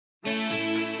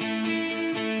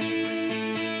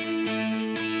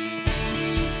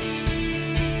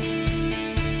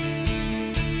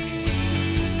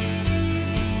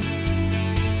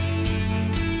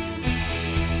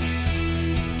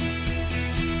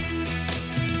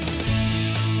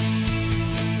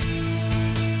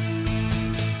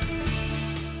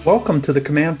Welcome to the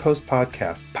Command Post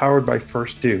Podcast, powered by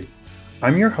First Do.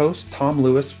 I'm your host, Tom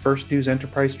Lewis, First Do's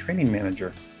Enterprise Training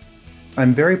Manager.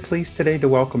 I'm very pleased today to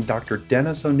welcome Dr.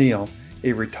 Dennis O'Neill,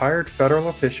 a retired federal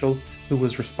official who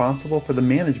was responsible for the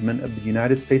management of the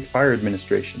United States Fire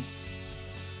Administration.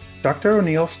 Dr.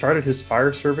 O'Neill started his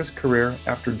fire service career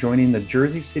after joining the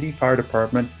Jersey City Fire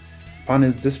Department upon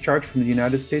his discharge from the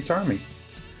United States Army.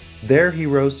 There he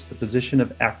rose to the position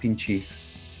of acting chief.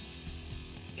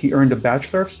 He earned a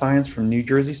Bachelor of Science from New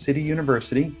Jersey City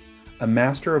University, a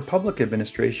Master of Public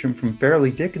Administration from Fairleigh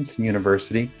Dickinson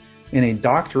University, and a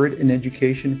doctorate in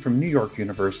education from New York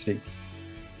University.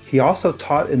 He also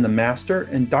taught in the master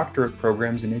and doctorate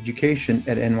programs in education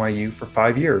at NYU for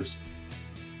 5 years.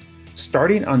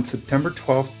 Starting on September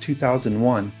 12,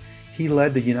 2001, he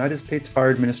led the United States Fire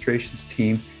Administration's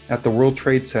team at the World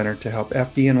Trade Center to help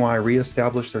FDNY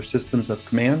reestablish their systems of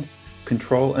command,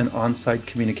 control, and on-site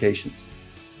communications.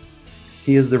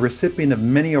 He is the recipient of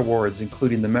many awards,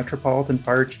 including the Metropolitan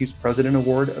Fire Chiefs President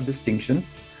Award of Distinction,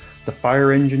 the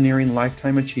Fire Engineering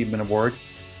Lifetime Achievement Award,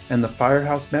 and the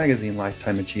Firehouse Magazine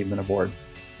Lifetime Achievement Award.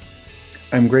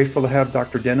 I'm grateful to have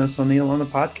Dr. Dennis O'Neill on the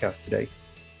podcast today.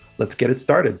 Let's get it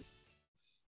started.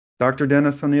 Dr.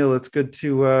 Dennis O'Neill, it's good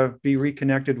to be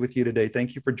reconnected with you today.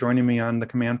 Thank you for joining me on the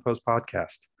Command Post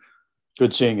podcast.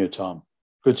 Good seeing you, Tom.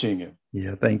 Good seeing you.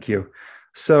 Yeah, thank you.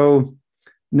 So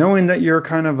knowing that you're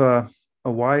kind of a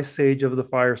wise sage of the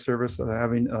fire service,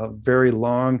 having a very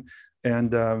long and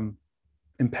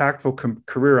impactful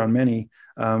career on many,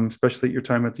 especially at your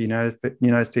time at the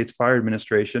United States Fire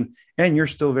Administration, and you're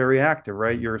still very active,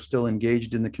 right? You're still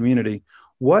engaged in the community.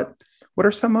 What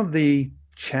are some of the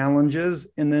challenges,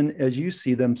 and then as you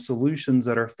see them, solutions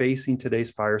that are facing today's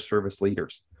fire service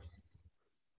leaders?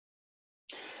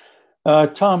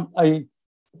 Tom, I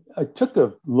took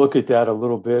a look at that a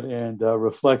little bit and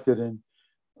reflected, and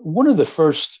one of the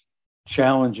first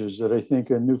challenges that I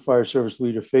think a new fire service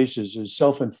leader faces is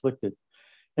self-inflicted.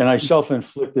 And I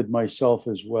self-inflicted myself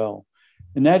as well.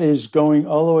 And that is going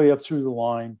all the way up through the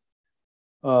line,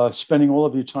 spending all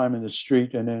of your time in the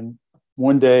street. And then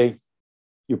one day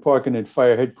you're parking at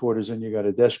fire headquarters and you got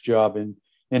a desk job in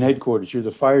headquarters. You're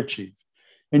the fire chief.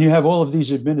 And you have all of these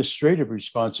administrative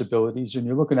responsibilities and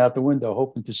you're looking out the window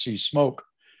hoping to see smoke.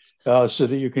 So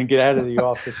that you can get out of the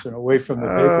office and away from the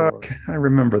paperwork. I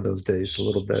remember those days a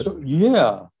little bit. So,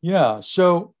 yeah.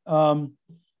 So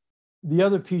the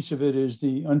other piece of it is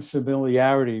the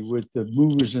unfamiliarity with the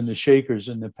movers and the shakers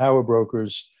and the power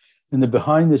brokers and the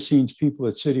behind the scenes people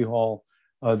at City Hall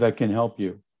that can help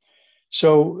you.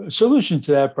 So a solution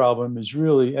to that problem is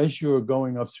really, as you're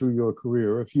going up through your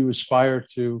career, if you aspire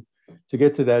to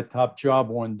get to that top job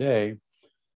one day,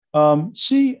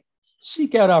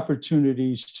 seek out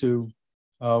opportunities to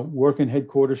work in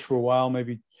headquarters for a while,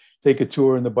 maybe take a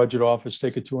tour in the budget office,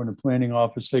 take a tour in the planning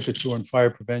office, take a tour in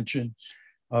fire prevention,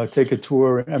 take a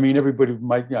tour. I mean, everybody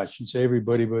might, I shouldn't say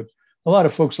everybody, but a lot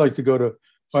of folks like to go to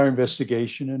fire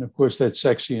investigation. And of course, that's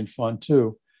sexy and fun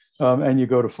too. And you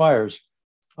go to fires.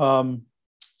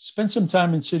 Spend some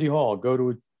time in City Hall, go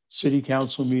to city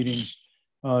council meetings,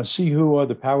 see who are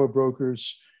the power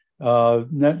brokers,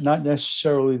 not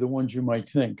necessarily the ones you might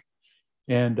think.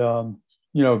 And,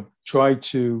 try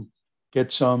to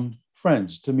get some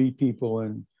friends to meet people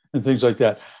and things like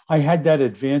that. I had that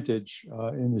advantage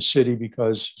in the city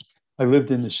because I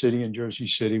lived in the city in Jersey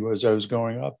City as I was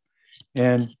growing up,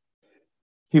 and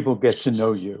people get to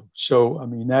know you. So, I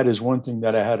mean, that is one thing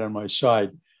that I had on my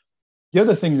side. The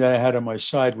other thing that I had on my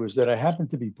side was that I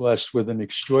happened to be blessed with an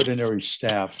extraordinary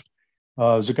staff. There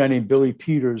was a guy named Billy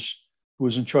Peters who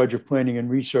was in charge of planning and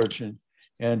research, and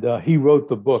he wrote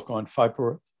the book on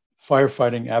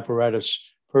firefighting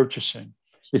apparatus purchasing.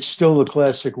 It's still the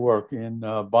classic work in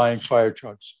buying fire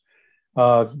trucks.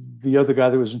 The other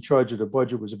guy that was in charge of the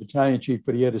budget was a battalion chief,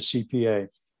 but he had a CPA.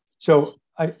 So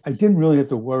I didn't really have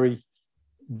to worry.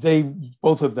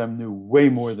 Both of them knew way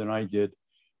more than I did.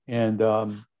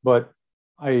 But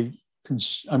I'm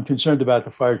concerned about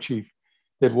the fire chief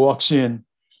that walks in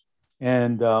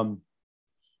and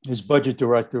his budget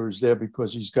director is there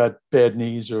because he's got bad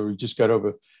knees or he just got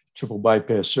over triple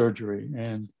bypass surgery.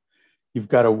 And you've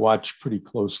got to watch pretty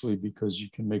closely because you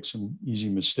can make some easy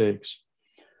mistakes.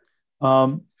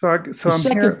 I'm sorry to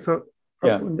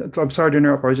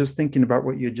interrupt. I was just thinking about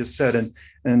what you just said and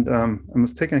I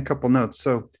was taking a couple notes.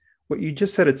 So what you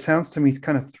just said, it sounds to me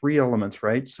kind of three elements,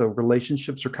 right? So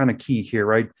relationships are kind of key here,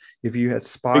 right? If you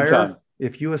aspire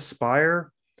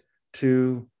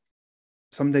to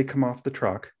someday come off the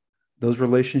truck, those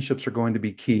relationships are going to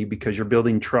be key because you're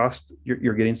building trust.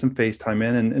 You're getting some face time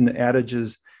in, and the adage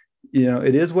is,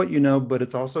 it is what you know, but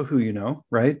it's also who you know,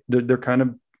 right? They're kind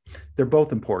of They're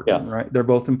both important, Yeah. right? They're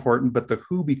both important, but the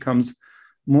who becomes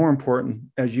more important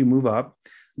as you move up.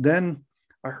 Then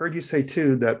I heard you say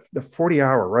too that the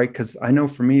 40-hour, right? Because I know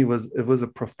for me it was a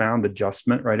profound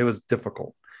adjustment, right? It was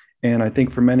difficult. And I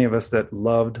think for many of us that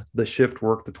loved the shift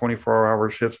work, the 24-hour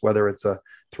shifts, whether it's a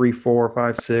 3, 4,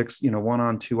 5, 6, one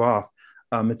on, two off,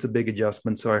 it's a big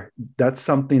adjustment. So that's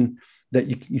something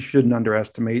that you shouldn't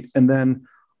underestimate. And then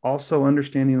also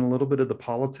understanding a little bit of the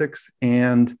politics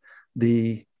and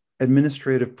the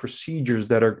administrative procedures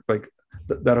that are like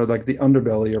the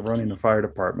underbelly of running a fire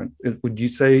department. Would you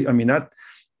say? Not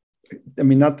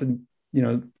to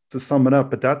to sum it up,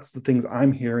 but that's the things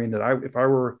I'm hearing that if I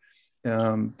were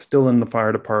still in the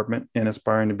fire department and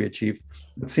aspiring to be a chief,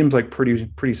 it seems like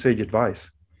pretty sage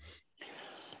advice.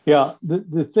 Yeah.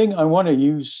 The thing I want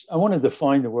to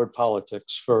define the word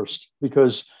politics first,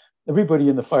 because everybody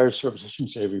in the fire service, I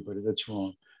shouldn't say everybody, that's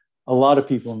wrong. A lot of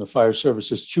people in the fire service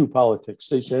chew politics.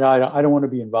 They say, I don't want to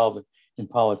be involved in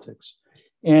politics.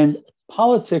 And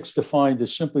politics defined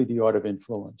is simply the art of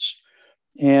influence.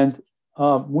 And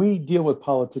we deal with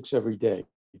politics every day.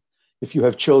 If you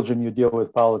have children, you deal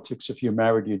with politics. If you're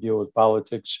married, you deal with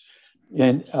politics.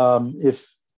 And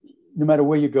if no matter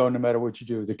where you go, no matter what you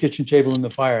do, the kitchen table in the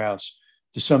firehouse,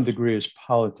 to some degree, is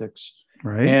politics.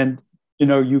 Right. And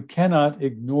you cannot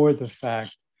ignore the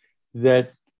fact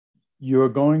that you're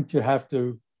going to have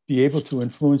to be able to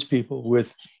influence people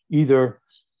with either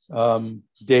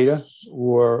data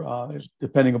or,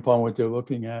 depending upon what they're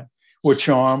looking at, or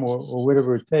charm or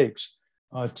whatever it takes,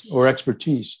 or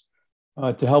expertise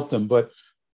to help them. But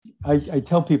I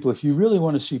tell people, if you really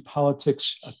want to see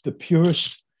politics, the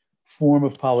purest form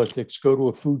of politics, go to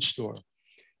a food store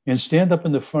and stand up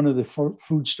in the front of the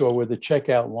food store where the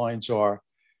checkout lines are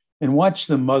and watch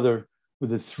the mother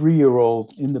with a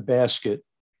 3-year-old in the basket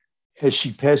as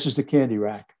she passes the candy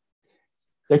rack.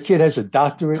 That kid has a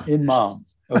doctorate in mom.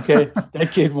 Okay.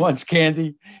 That kid wants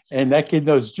candy, and that kid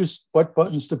knows just what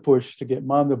buttons to push to get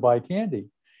mom to buy candy.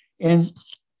 And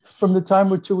from the time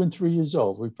we're 2 and 3 years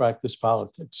old, we practice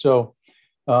politics. So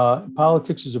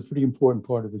politics is a pretty important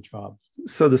part of the job.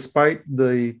 So despite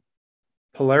the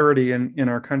polarity in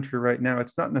our country right now,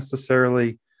 it's not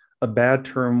necessarily a bad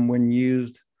term when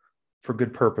used for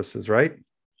good purposes, right?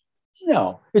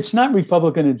 No, it's not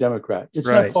Republican and Democrat. It's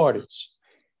right. Not parties.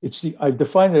 I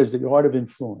define it as the art of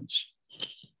influence.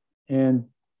 And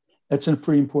that's a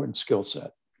pretty important skill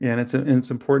set. Yeah, and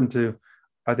it's important to,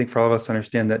 I think, for all of us to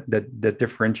understand that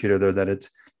differentiator there,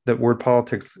 that word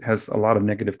politics has a lot of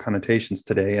negative connotations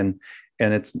today, and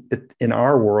it's in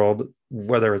our world,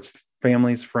 whether it's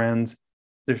families, friends,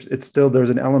 there's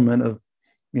an element of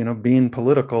being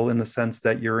political in the sense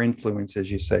that your influence,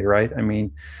 as you say, right? I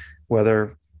mean,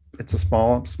 whether it's a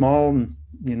small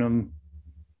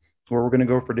where we're going to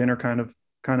go for dinner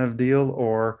kind of deal,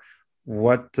 or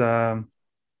what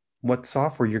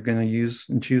software you're going to use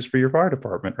and choose for your fire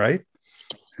department, right?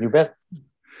 You bet.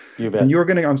 And you were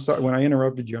going to, I'm sorry, when I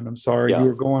interrupted you, and I'm sorry, You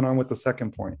were going on with the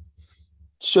second point.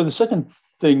 So the second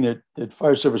thing that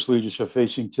fire service leaders are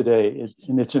facing today,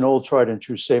 and it's an old tried and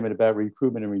true statement about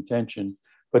recruitment and retention,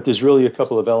 but there's really a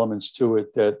couple of elements to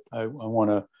it that I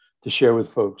want to share with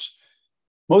folks.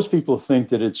 Most people think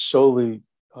that it's solely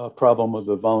a problem of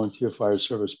the volunteer fire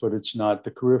service, but it's not.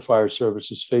 The career fire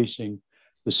service is facing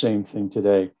the same thing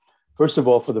today. First of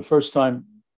all, for the first time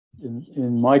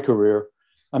in my career,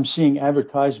 I'm seeing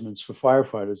advertisements for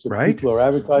firefighters. Right. People are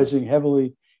advertising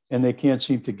heavily, and they can't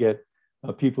seem to get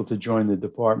people to join the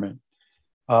department.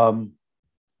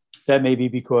 That may be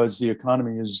because the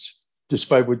economy is,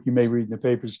 despite what you may read in the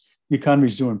papers, the economy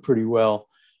is doing pretty well.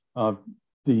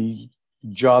 The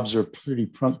jobs are pretty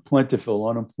plentiful.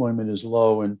 Unemployment is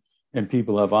low, and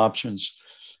people have options.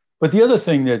 But the other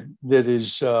thing that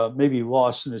is maybe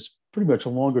lost, and it's pretty much a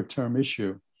longer term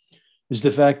issue, is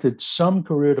the fact that some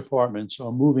career departments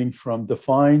are moving from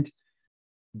defined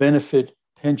benefit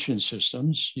pension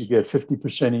systems, you get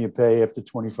 50% of your pay after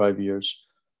 25 years,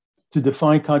 to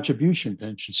defined contribution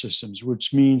pension systems,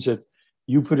 which means that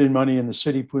you put in money and the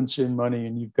city puts in money,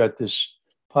 and you've got this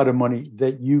pot of money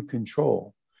that you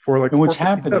control. For like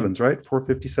 457s, right?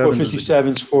 457s.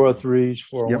 457s, 403s,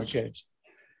 401ks. Yep.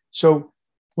 So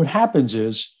what happens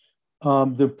is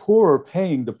the poorer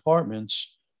paying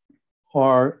departments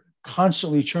are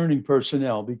constantly churning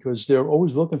personnel because they're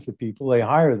always looking for people. They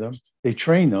hire them, they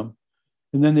train them,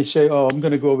 and then they say, oh, I'm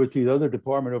going to go over to the other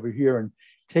department over here and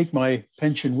take my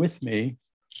pension with me.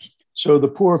 So the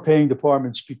poorer paying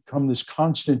departments become this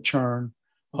constant churn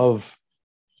of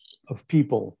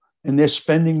people, and they're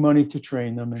spending money to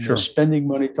train them, and They're spending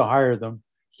money to hire them,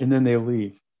 and then they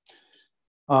leave.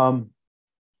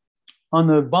 On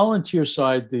the volunteer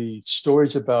side, the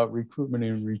stories about recruitment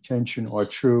and retention are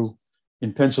true.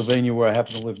 In Pennsylvania, where I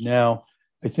happen to live now,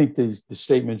 I think the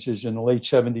statement is in the late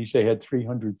 70s, they had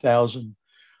 300,000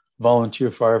 volunteer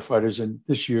firefighters, and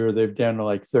this year they're down to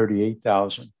like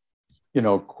 38,000.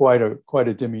 Quite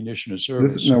a diminution of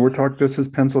service. This is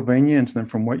Pennsylvania, and then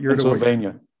from what year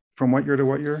Pennsylvania. From what year to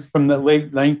what year? From the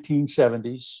late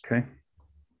 1970s. Okay.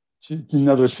 In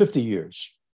other words, 50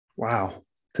 years. Wow.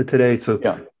 To today. So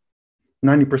yeah.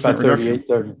 90% reduction.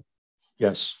 30.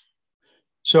 Yes.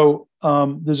 So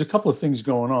there's a couple of things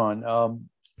going on.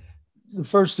 The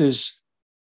first is,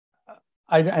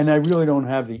 I really don't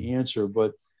have the answer,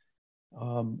 but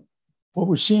what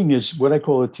we're seeing is what I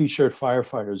call the T-shirt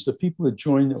firefighters, the people that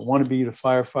join that want to be the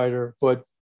firefighter, but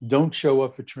don't show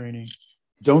up for training,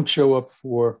 don't show up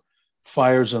for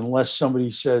fires unless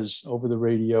somebody says over the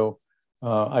radio,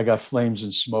 I got flames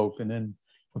and smoke. And then,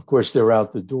 of course, they're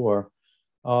out the door.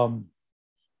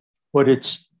 But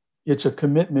it's a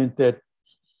commitment that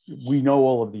we know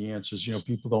all of the answers.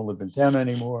 People don't live in town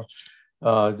anymore.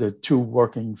 They're two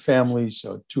working families,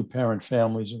 two-parent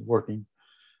families and working.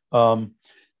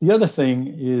 The other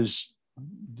thing is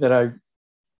that I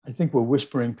think we're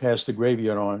whispering past the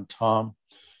graveyard on, Tom,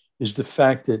 is the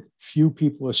fact that few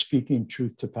people are speaking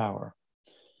truth to power.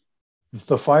 If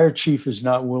the fire chief is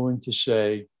not willing to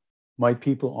say, my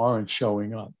people aren't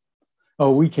showing up,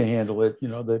 oh, we can handle it.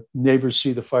 The neighbors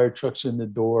see the fire trucks in the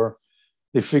door.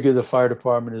 They figure the fire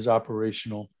department is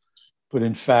operational, but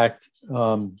in fact,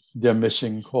 they're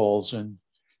missing calls and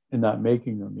not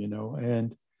making them,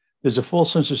 and there's a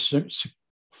false sense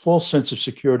of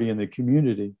security in the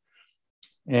community.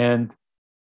 And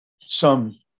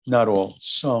some, not all,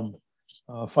 some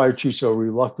fire chiefs are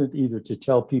reluctant either to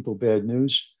tell people bad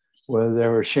news or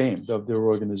they're ashamed of their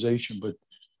organization, but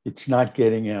it's not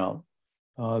getting out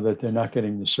that they're not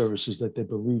getting the services that they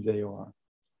believe they are.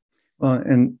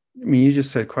 And I mean, you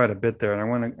just said quite a bit there, and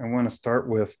I want to start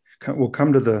with, we'll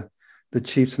come to the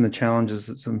chiefs and the challenges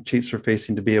that some chiefs are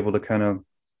facing to be able to kind of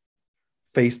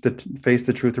face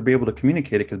the truth or be able to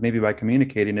communicate it, because maybe by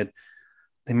communicating it,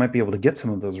 they might be able to get some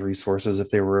of those resources if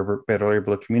they were ever better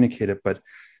able to communicate it. But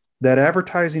that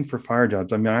advertising for fire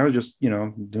jobs, I mean, I was just,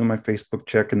 doing my Facebook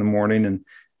check in the morning, and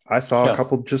I saw a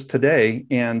couple just today.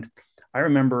 And I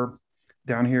remember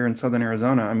down here in Southern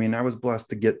Arizona, I mean, I was blessed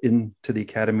to get into the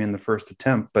academy in the first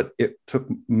attempt, but it took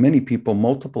many people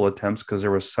multiple attempts because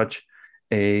there was such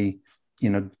a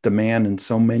demand and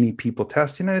so many people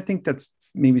testing. And I think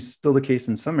that's maybe still the case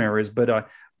in some areas, but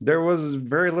there was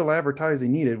very little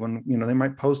advertising needed when, they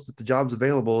might post that the job's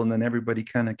available and then everybody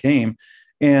kind of came.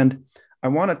 And I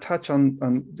want to touch on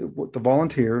what the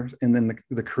volunteers and then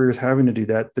the careers having to do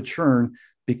that, the churn,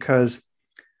 because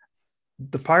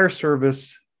the fire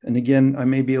service, and again, I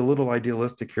may be a little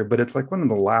idealistic here, but it's like one of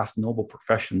the last noble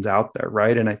professions out there,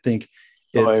 right? And I think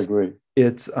I agree.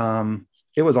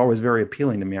 It was always very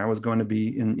appealing to me. I was going to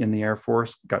be in the Air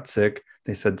Force, got sick.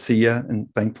 They said, see ya. And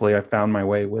thankfully I found my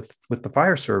way with the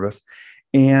fire service.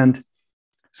 And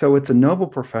so it's a noble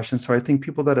profession. So I think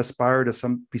people that aspire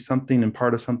to be something and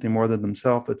part of something more than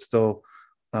themselves, it's still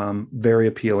very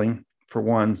appealing. For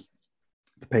one,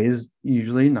 the pay is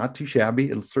usually not too shabby.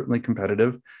 It's certainly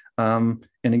competitive. And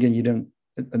again,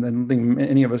 I don't think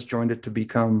any of us joined it to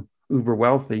become uber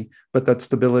wealthy, but that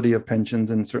stability of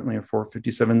pensions and certainly a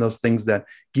 457, those things that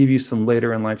give you some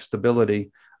later in life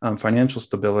stability, financial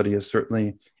stability is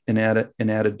certainly an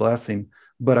added blessing.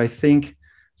 But I think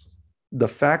the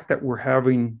fact that we're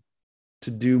having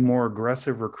to do more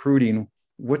aggressive recruiting,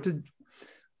 what does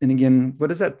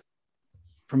that,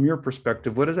 from your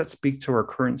perspective, what does that speak to our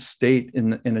current state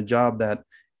in a job that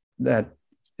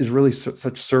is really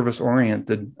such service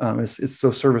oriented, is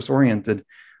so service oriented?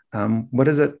 What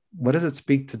does it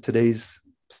speak to today's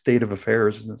state of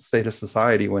affairs and the state of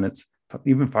society when it's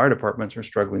even fire departments are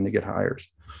struggling to get hires?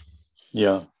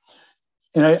 Yeah.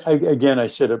 And I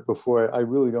said it before, I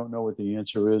really don't know what the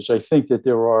answer is. I think that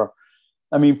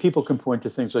people can point to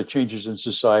things like changes in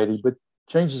society, but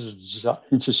changes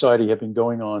in society have been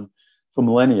going on for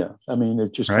millennia. I mean,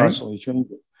 it just constantly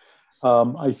changes.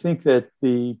 I think that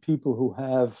the people who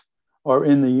are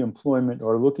in the employment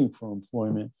or looking for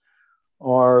employment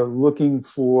are looking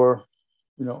for,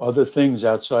 other things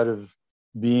outside of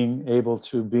being able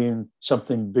to be in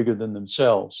something bigger than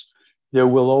themselves. There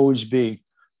will always be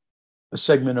a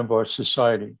segment of our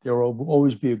society. There will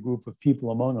always be a group of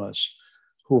people among us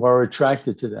who are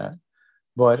attracted to that.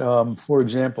 But for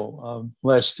example,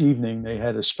 last evening they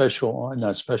had a 60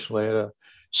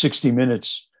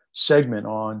 Minutes segment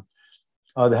on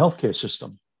the healthcare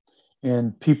system.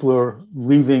 And people are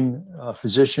leaving,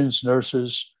 physicians,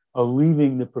 nurses, are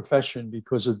leaving the profession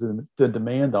because of the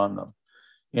demand on them.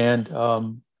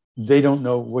 And they don't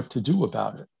know what to do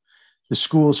about it. The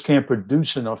schools can't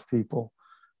produce enough people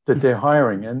that they're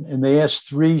hiring. And they asked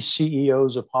 3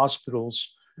 CEOs of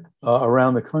hospitals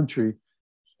around the country.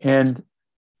 And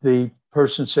the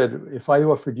person said, if I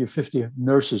offered you 50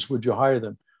 nurses, would you hire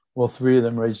them? All 3 of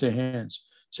them raised their hands.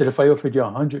 Said, if I offered you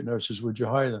 100 nurses, would you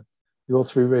hire them? All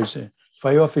 3 raised their hands. If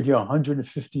I offered you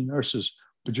 150 nurses,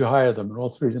 would you hire them? And all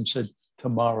 3 of them said,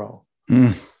 tomorrow.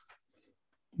 Wow.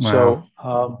 So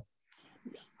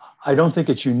I don't think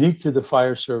it's unique to the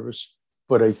fire service,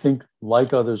 but I think,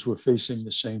 like others, we're facing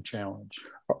the same challenge.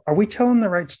 Are we telling the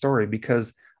right story?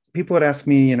 Because people would ask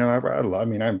me,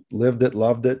 I lived it,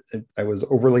 loved it. I was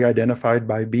overly identified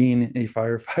by being a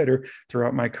firefighter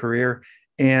throughout my career.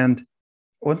 And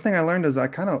one thing I learned is I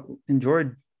kind of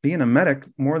enjoyed being a medic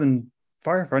more than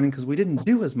firefighting because we didn't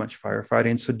do as much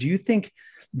firefighting. So do you think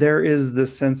there is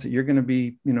this sense that you're going to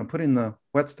be, putting the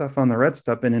wet stuff on the red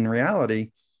stuff? And in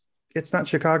reality, it's not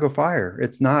Chicago Fire.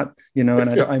 It's not, and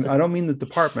I don't mean the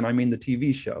department, I mean the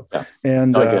TV show. Yeah.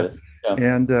 And, I get it. Yeah.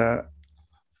 And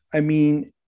I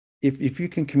mean, if you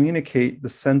can communicate the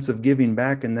sense of giving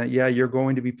back and that, you're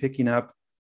going to be picking up,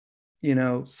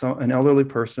 an elderly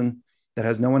person that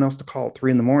has no one else to call at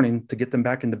 3 a.m. to get them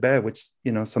back into bed, which,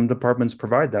 some departments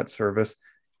provide that service.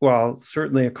 Well,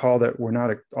 certainly a call that we're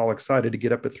not all excited to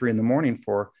get up at 3 a.m.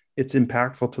 for, it's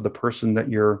impactful to the person that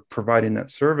you're providing that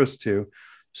service to.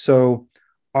 So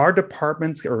our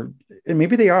departments, or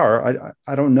maybe they are,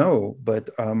 I don't know, but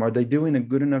are they doing a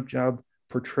good enough job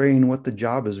portraying what the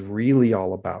job is really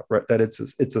all about, right? That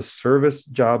it's a service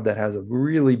job that has a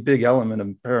really big element of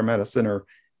paramedicine or,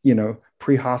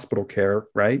 pre-hospital care,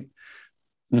 right?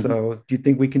 Mm-hmm. So do you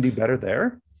think we can do better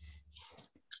there?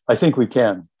 I think we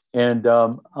can. And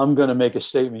I'm going to make a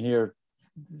statement here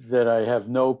that I have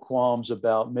no qualms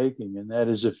about making. And that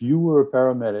is, if you were a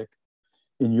paramedic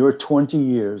in your 20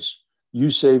 years, you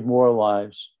saved more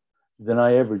lives than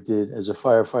I ever did as a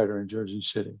firefighter in Jersey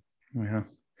City. Yeah.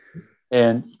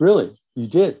 And really, you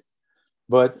did.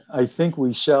 But I think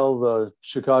we sell the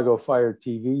Chicago Fire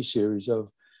TV series of,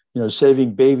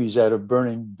 saving babies out of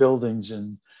burning buildings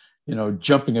and,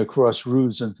 jumping across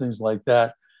roofs and things like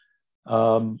that.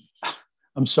 I'm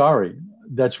sorry,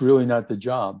 that's really not the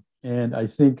job. And I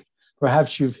think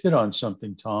perhaps you've hit on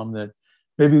something, Tom, that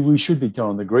maybe we should be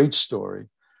telling the great story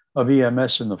of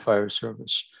EMS in the fire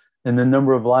service and the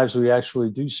number of lives we actually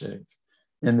do save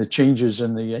and the changes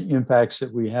and the impacts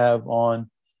that we have on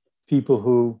people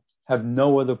who have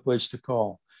no other place to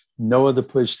call, no other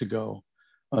place to go.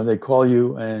 They call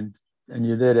you and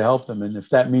you're there to help them. And if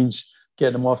that means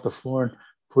getting them off the floor and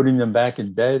putting them back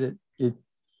in bed, it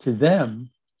to them,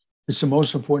 it's the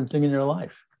most important thing in their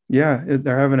life. Yeah,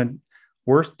 they're having a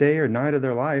worst day or night of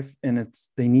their life, and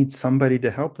they need somebody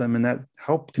to help them. And that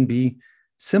help can be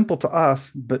simple to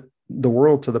us, but the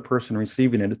world to the person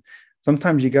receiving it.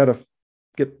 Sometimes you got to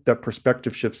get that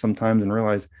perspective shift sometimes and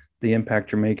realize the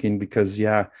impact you're making because,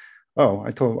 I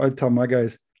tell my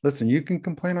guys, listen, you can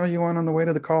complain all you want on the way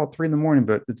to the call at 3 a.m,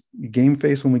 but it's game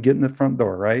face when we get in the front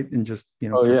door, right? And just,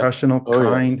 professional,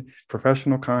 kind,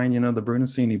 the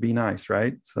Brunacini, be nice,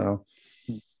 right? So.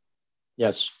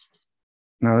 Yes.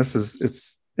 Now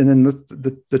and then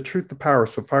the truth, the power.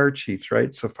 So fire chiefs,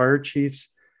 right? So fire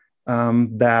chiefs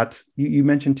that you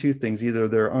mentioned 2 things, either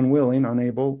they're unwilling,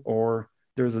 unable, or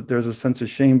there's a sense of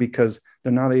shame because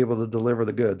they're not able to deliver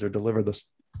the goods or deliver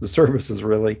the services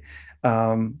really.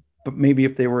 But maybe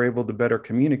if they were able to better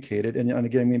communicate it, and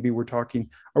again, maybe are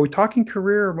we talking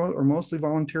career or mostly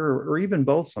volunteer or even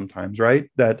both sometimes,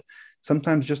 right? That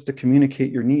sometimes just to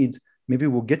communicate your needs, maybe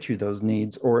we'll get you those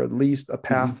needs or at least a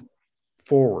path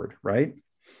forward, right?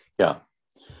 Yeah.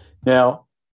 Now,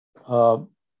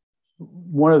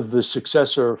 one of the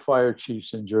successor fire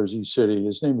chiefs in Jersey City,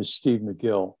 his name is Steve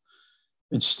McGill.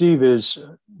 And Steve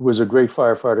was a great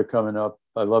firefighter coming up.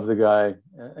 I love the guy.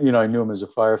 I knew him as a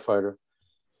firefighter.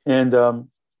 And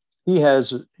he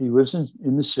lives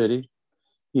in the city.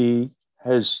 He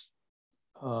has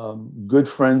good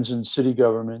friends in city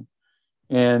government.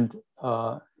 And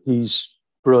he's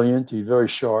brilliant. He's very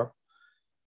sharp.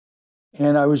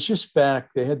 And I was just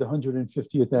back. They had the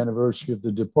 150th anniversary of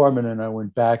the department, and I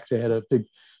went back. They had a big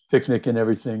picnic and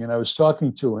everything. And I was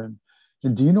talking to him.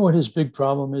 And do you know what his big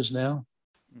problem is now?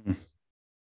 Mm-hmm.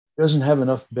 He doesn't have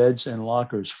enough beds and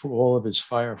lockers for all of his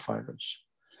firefighters.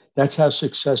 That's how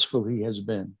successful he has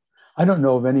been. I don't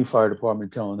know of any fire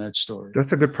department telling that story.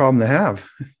 That's a good problem to have,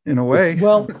 in a way.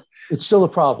 Well, it's still a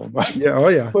problem, right? Yeah. Oh,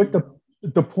 yeah. But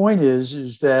the point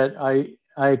is that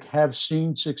I have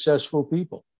seen successful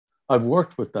people. I've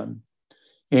worked with them,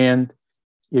 and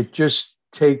it just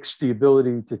takes the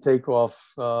ability to take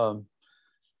off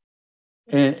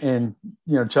and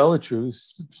tell the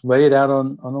truth, lay it out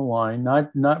on the line,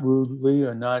 not rudely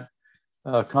or not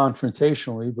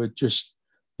confrontationally, but just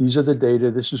these are the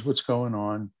data, this is what's going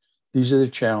on, these are the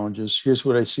challenges, here's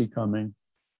what I see coming.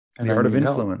 And the art of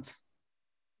influence.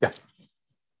 Yeah.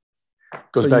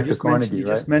 Goes back to Carnegie, you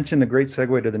right? just mentioned a great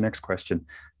segue to the next question.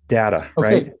 Data,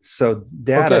 okay. Right? So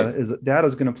data is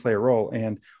going to play a role,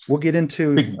 and we'll get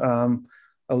into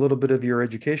a little bit of your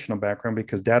educational background,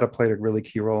 because data played a really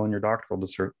key role in your doctoral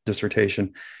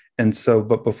dissertation. And so,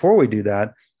 but before we do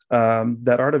that,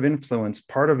 that art of influence,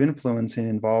 part of influencing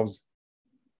involves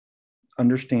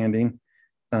understanding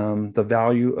the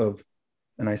value of,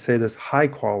 and I say this, high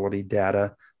quality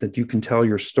data that you can tell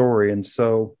your story. And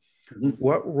so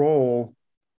what roles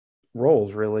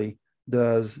really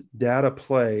does data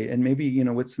play? And maybe,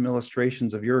 with some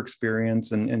illustrations of your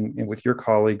experience and with your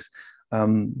colleagues,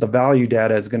 the value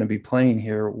data is going to be playing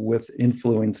here with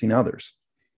influencing others.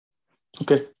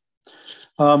 Okay.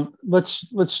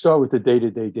 Let's start with the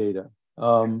day-to-day data,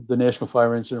 the National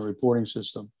Fire Incident Reporting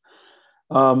System.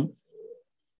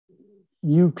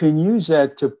 You can use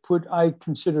that to I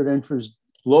considered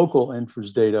local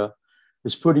NFIRS data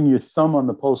as putting your thumb on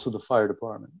the pulse of the fire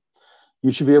department.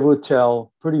 You should be able to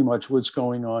tell pretty much what's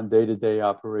going on day-to-day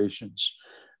operations.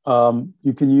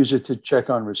 You can use it to check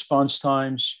on response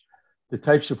times, the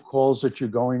types of calls that you're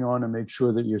going on, and make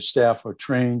sure that your staff are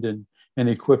trained and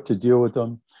equipped to deal with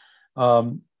them.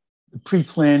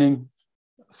 Pre-planning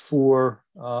for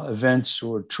events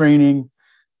or training,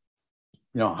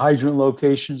 hydrant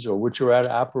locations, or which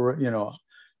are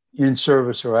in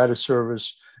service or out of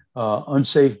service,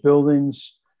 unsafe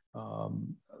buildings,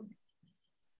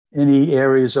 any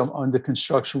areas under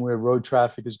construction where road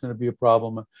traffic is going to be a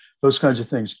problem, those kinds of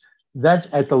things. That's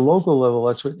at the local level.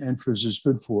 That's what NFIRS is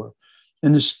good for.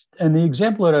 And the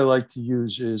example that I like to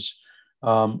use is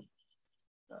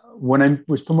when I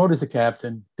was promoted to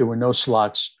captain, there were no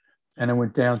slots, and I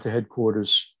went down to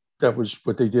headquarters. That was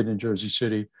what they did in Jersey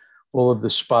City. All of the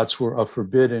spots were up for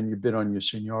bid, and you bid on your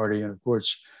seniority. And of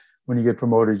course, when you get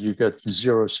promoted, you get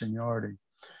 0 seniority.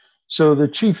 So the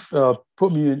chief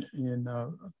put me in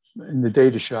the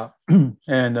data shop,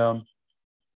 and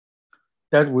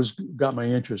that got my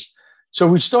interest. So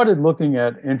we started looking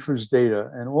at NFIRS data,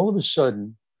 and all of a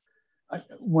sudden,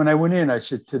 when I went in, I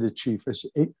said to the chief,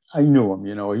 I knew him,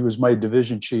 he was my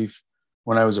division chief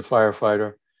when I was a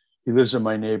firefighter. He lives in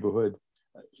my neighborhood.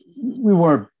 We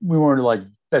weren't like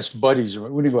best buddies,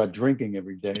 or we didn't go out drinking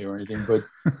every day or anything,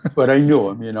 but I knew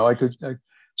him,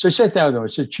 so I sat down with him. I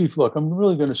said, Chief, look, I'm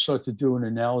really going to start to do an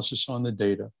analysis on the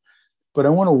data, but I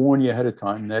want to warn you ahead of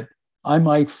time that I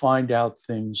might find out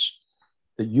things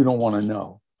that you don't want to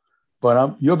know.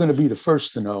 But you're going to be the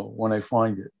first to know when I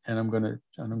find it, and I'm going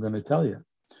to tell you.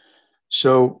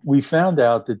 So we found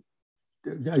out that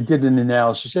I did an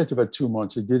analysis after about 2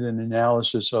 months. I did an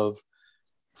analysis of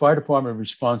fire department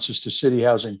responses to city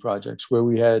housing projects, where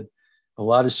we had a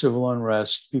lot of civil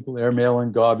unrest, people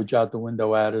airmailing garbage out the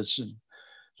window at us, and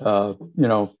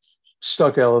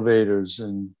stuck elevators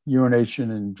and urination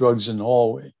and drugs in the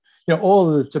hallway. All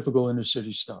of the typical inner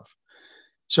city stuff.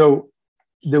 So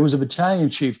there was a battalion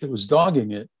chief that was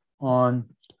dogging it on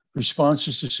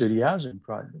responses to city housing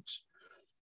projects.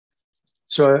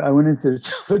 So I went into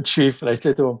the chief and I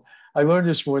said to him, I learned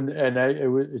this one, and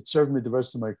it served me the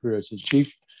rest of my career. I said,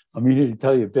 Chief, I'm here to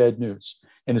tell you bad news.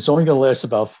 And it's only going to last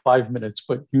about 5 minutes,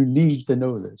 but you need to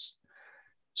know this.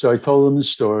 So I told him the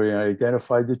story. I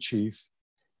identified the chief.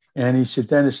 And he said,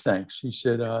 Dennis, thanks. He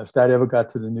said, if that ever got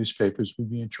to the newspapers,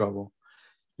 we'd be in trouble.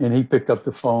 And he picked up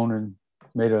the phone and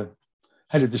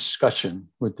had a discussion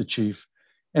with the chief,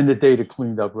 and the data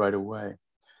cleaned up right away.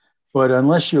 But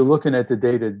unless you're looking at the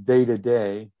data day to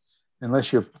day,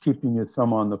 unless you're keeping your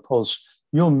thumb on the pulse,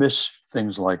 you'll miss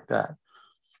things like that.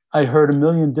 I heard a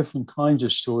million different kinds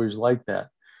of stories like that.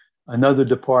 Another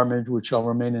department, which shall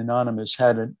remain anonymous,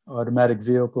 had an automatic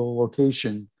vehicle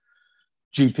location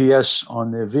GPS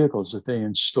on their vehicles that they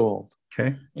installed.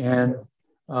 Okay. And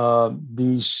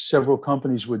these several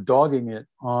companies were dogging it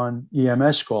on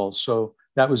EMS calls. So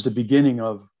that was the beginning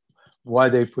of why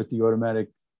they put the automatic,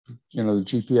 the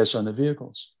GPS on the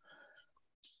vehicles.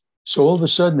 So all of a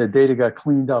sudden, the data got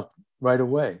cleaned up right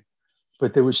away,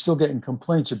 but they were still getting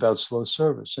complaints about slow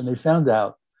service. And they found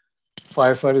out,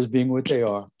 firefighters being what they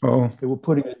are, they were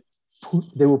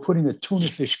putting a tuna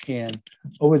fish can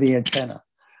over the antenna.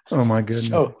 Oh my goodness!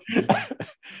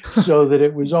 So that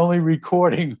it was only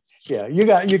recording. Yeah, you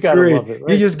got to love it.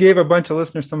 Right? You just gave a bunch of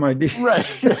listeners some ideas, right?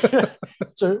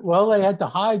 So, they had to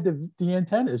hide the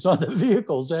antennas on the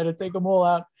vehicles. They had to take them all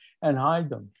out and hide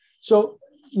them. So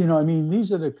I mean,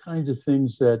 these are the kinds of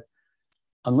things that,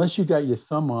 unless you got your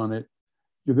thumb on it,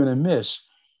 you're going to miss.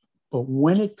 But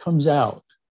when it comes out,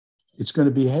 it's going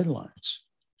to be headlines,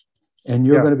 and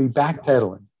you're going to be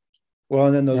backpedaling. Well,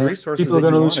 and then those resources that you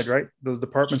wanted, right? Those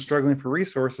departments struggling for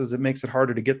resources, it makes it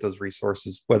harder to get those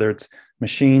resources, whether it's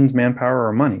machines, manpower,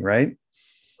 or money, right?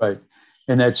 Right.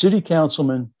 And that city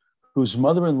councilman whose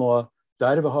mother-in-law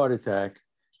died of a heart attack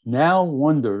now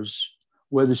wonders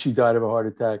whether she died of a heart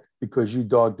attack because you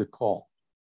dogged the call.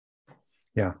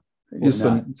 Yeah.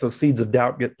 So seeds of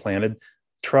doubt get planted.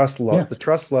 The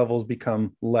trust levels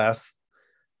become less.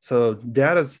 So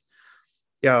data's,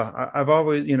 I've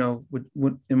always,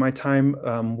 in my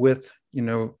time with,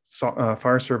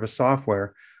 fire service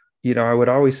software, I would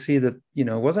always see that, it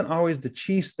wasn't always the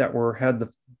chiefs that had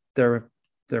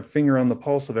their finger on the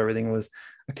pulse of everything. It was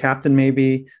a captain,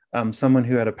 maybe someone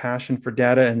who had a passion for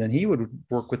data, and then he would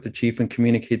work with the chief and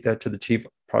communicate that to the chief.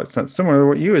 Probably similar to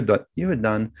what you had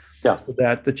done. Yeah. So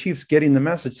that the chief's getting the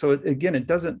message. So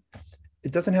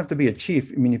it doesn't have to be a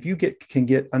chief. I mean, if you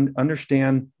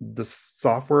understand the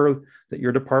software that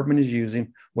your department is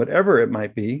using, whatever it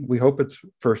might be, we hope it's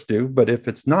First Due, but if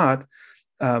it's not,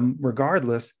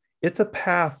 regardless, it's a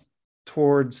path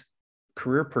towards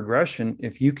career progression.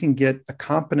 If you can get a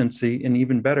competency and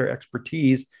even better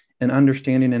expertise in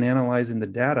understanding and analyzing the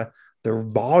data, the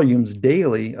volumes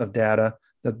daily of data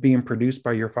that's being produced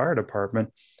by your fire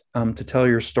department, to tell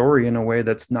your story in a way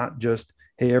that's not just,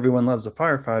 hey, everyone loves a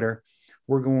firefighter.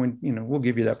 We're going, we'll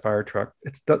give you that fire truck.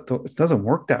 It doesn't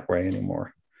work that way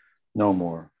anymore. No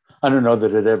more. I don't know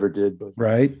that it ever did, but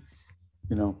right.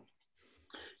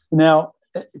 Now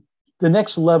the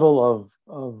next level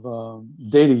of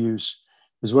data use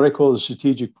is what I call the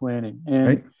strategic planning, and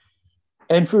right.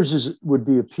 NFIRS would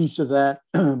be a piece of that,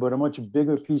 but a much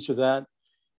bigger piece of that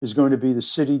is going to be the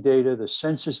city data, the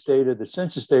census data. The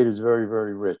census data is very,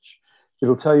 very rich.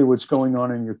 It'll tell you what's going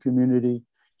on in your community.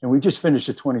 And we just finished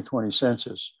the 2020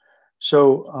 census.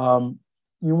 So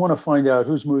you want to find out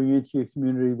who's moving into your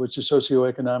community, what's the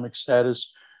socioeconomic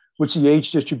status, what's the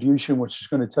age distribution, which is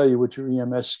going to tell you what your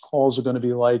EMS calls are going to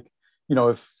be like.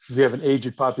 If you have an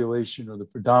aged population or the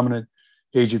predominant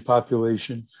aged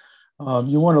population.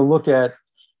 You want to look at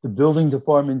the building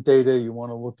department data. You want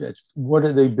to look at what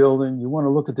are they building. You want to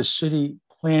look at the city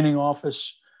planning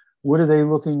office. What are they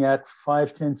looking at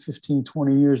 5, 10, 15,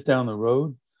 20 years down the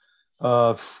road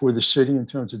for the city in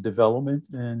terms of development,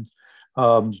 and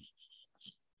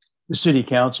the city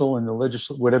council and the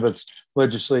whatever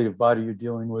legislative body you're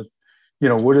dealing with.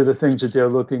 What are the things that they're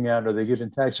looking at? Are they giving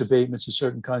tax abatements to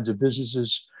certain kinds of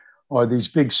businesses? Are these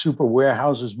big super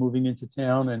warehouses moving into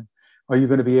town? And are you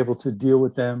going to be able to deal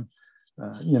with them,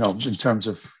 in terms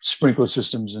of sprinkler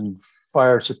systems and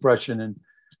fire suppression and,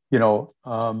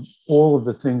 all of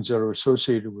the things that are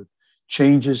associated with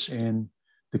changes in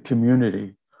the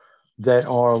community that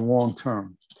are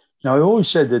long-term. Now, I always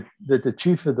said that the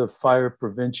chief of the Fire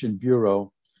Prevention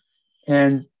Bureau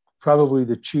and probably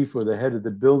the chief or the head of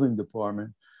the building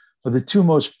department are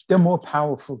they're more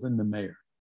powerful than the mayor,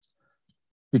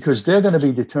 because they're going to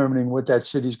be determining what that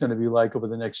city is going to be like over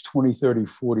the next 20, 30,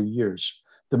 40 years.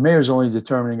 The mayor's only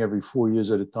determining every 4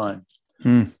 years at a time.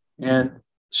 And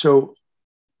so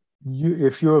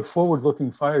if you're a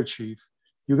forward-looking fire chief,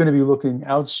 you're going to be looking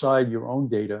outside your own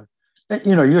data. And,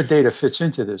 your data fits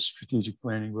into this strategic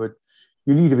planning, but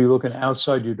you need to be looking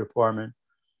outside your department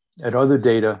at other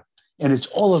data, and it's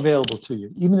all available to you.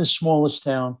 Even the smallest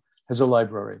town has a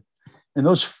library. And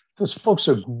those folks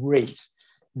are great.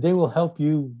 They will help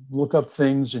you look up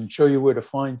things and show you where to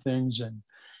find things. And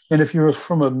if you're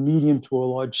from a medium to a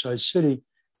large size city,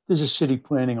 there's a city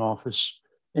planning office,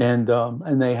 and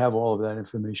they have all of that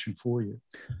information for you.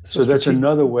 So that's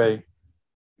another way.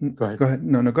 Go ahead. Go ahead.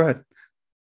 No, go ahead.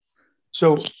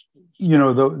 So,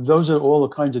 those are all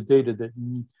the kinds of data that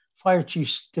fire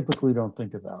chiefs typically don't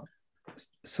think about.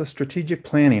 So strategic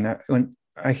planning, when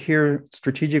I hear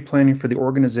strategic planning for the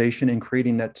organization and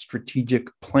creating that strategic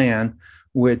plan,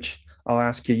 which I'll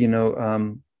ask you,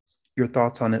 your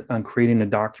thoughts on it, on creating a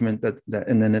document that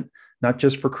and then not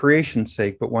just for creation's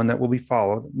sake, but one that will be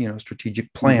followed,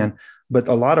 strategic plan. Mm-hmm. But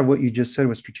a lot of what you just said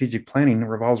with strategic planning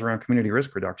revolves around community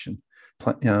risk reduction.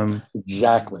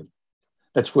 Exactly.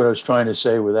 That's what I was trying to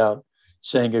say without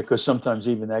saying it, because sometimes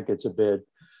even that gets a bid.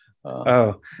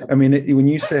 When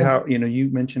you say how, you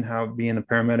mentioned how being a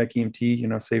paramedic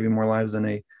EMT, saving more lives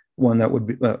than one that would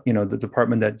be, the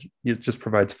department that just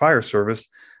provides fire service.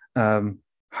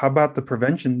 How about the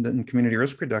prevention and community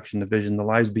risk reduction division, the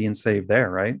lives being saved there,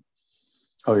 right?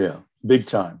 Oh, yeah. Big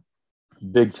time.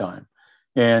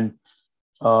 And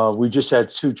We just had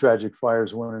two tragic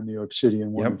fires, one in New York City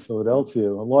and one in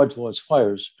Philadelphia, large loss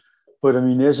fires. But I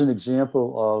mean, there's an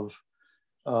example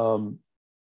of,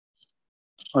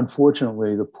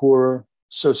 unfortunately, the poorer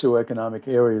socioeconomic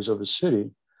areas of a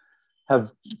city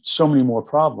have so many more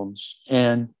problems,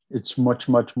 and it's much,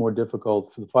 much more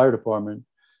difficult for the fire department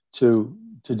to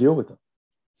deal with them.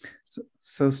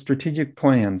 So strategic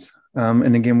plans.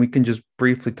 And again, we can just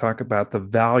briefly talk about the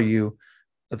value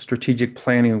of strategic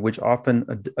planning, which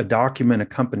often a document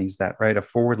accompanies that, right? A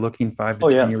forward-looking 5 to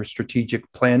 10-year strategic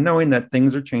plan, knowing that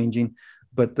things are changing,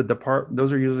 but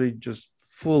those are usually just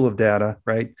full of data,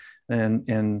 right?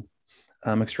 And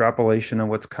extrapolation of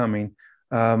what's coming.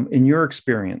 In your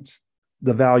experience,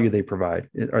 the value they provide,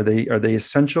 are they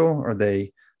essential? Are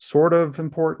they sort of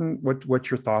important? What's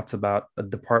your thoughts about a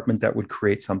department that would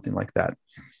create something like that?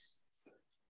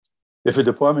 If a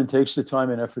department takes the time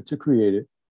and effort to create it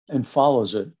and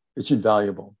follows it, it's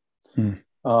invaluable.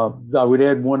 I would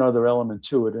add one other element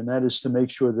to it, and that is to make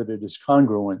sure that it is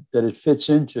congruent, that it fits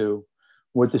into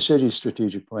what the city's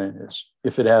strategic plan is,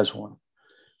 if it has one.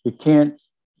 It can't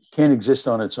exist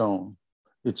on its own.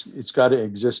 It's got to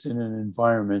exist in an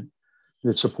environment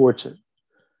that supports it.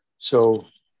 So,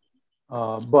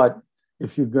 but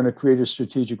if you're going to create a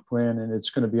strategic plan and it's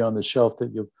going to be on the shelf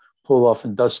that you pull off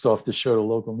and dust off to show the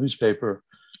local newspaper,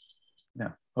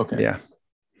 okay. Yeah.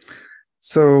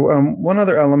 So one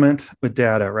other element with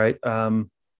data, right?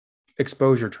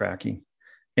 Exposure tracking.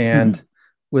 And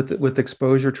with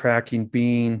exposure tracking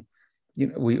being,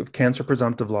 we have cancer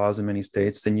presumptive laws in many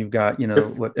states. Then you've got,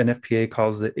 what NFPA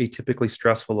calls the atypically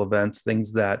stressful events,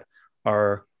 things that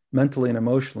are mentally and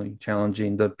emotionally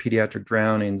challenging, the pediatric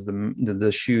drownings,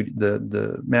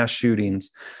 the mass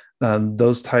shootings,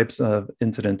 those types of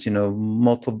incidents,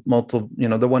 multiple,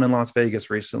 the one in Las Vegas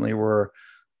recently where a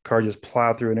car just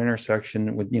plowed through an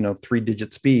intersection with,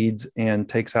 3-digit speeds and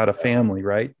takes out a family,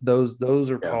 right?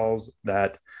 Those are calls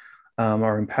that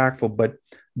are impactful, but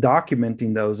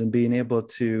documenting those and being able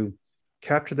to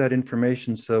capture that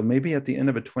information. So maybe at the end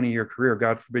of a 20-year career,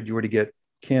 God forbid you were to get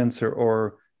cancer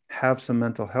or have some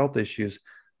mental health issues,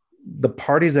 the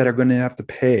parties that are going to have to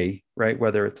pay, right,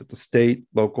 whether it's at the state,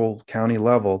 local, county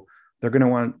level, they're going to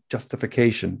want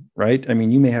justification, right? I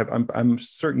mean, you may have, I'm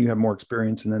certain you have more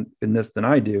experience in this than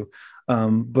I do,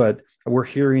 but we're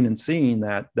hearing and seeing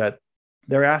that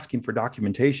they're asking for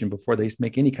documentation before they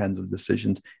make any kinds of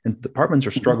decisions, and departments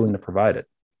are struggling to provide it.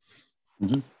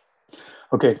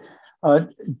 Okay.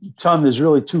 Tom, there's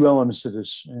really two elements to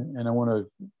this, and I want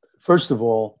to, first of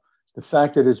all, the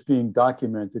fact that it's being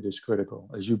documented is critical,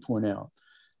 as you point out,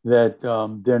 that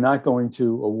they're not going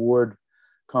to award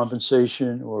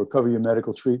compensation or cover your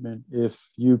medical treatment if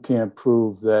you can't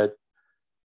prove that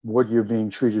what you're being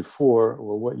treated for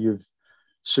or what you've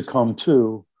succumbed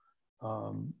to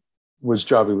was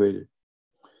job related.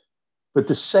 But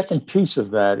the second piece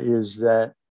of that is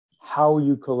that how are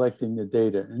you collecting the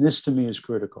data? And this to me is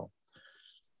critical.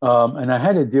 And I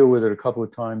had to deal with it a couple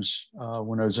of times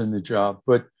when I was in the job,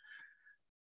 but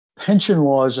pension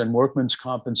laws and workmen's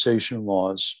compensation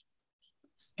laws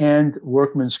and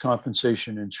workmen's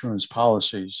compensation insurance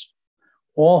policies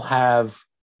all have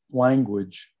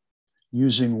language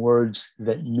using words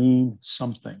that mean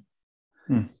something,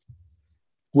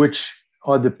 which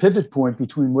are the pivot point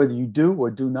between whether you do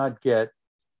or do not get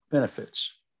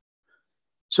benefits.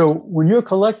 So when you're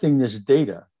collecting this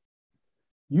data,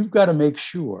 you've got to make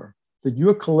sure that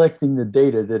you're collecting the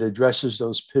data that addresses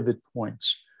those pivot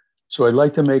points. So I'd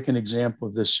like to make an example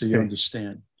of this so you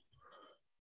understand.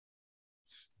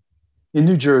 In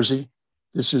New Jersey,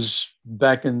 this is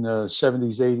back in the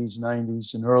 70s, 80s,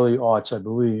 90s, and early aughts, I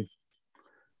believe.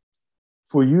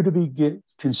 For you to be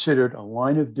considered a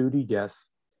line of duty death,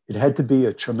 it had to be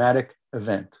a traumatic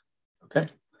event. Okay.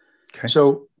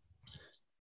 So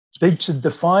they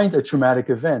defined a traumatic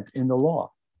event in the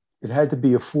law. It had to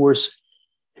be a force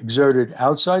exerted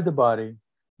outside the body,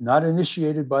 not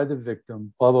initiated by the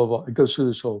victim, blah, blah, blah. It goes through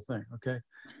this whole thing, okay?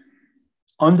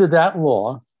 Under that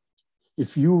law,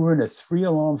 if you were in a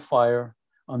 3-alarm fire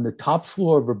on the top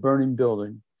floor of a burning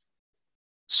building,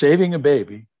 saving a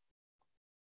baby,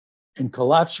 and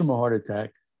collapse from a heart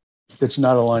attack, that's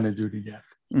not a line of duty death.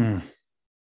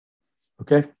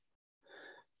 Okay?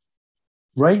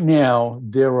 Right now,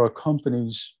 there are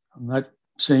companies, I'm not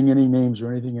saying any names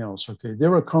or anything else, okay?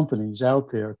 There are companies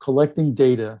out there collecting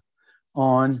data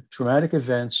on traumatic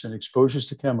events and exposures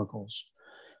to chemicals.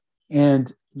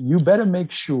 And you better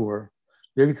make sure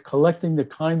they're collecting the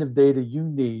kind of data you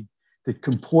need that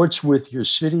comports with your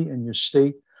city and your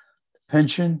state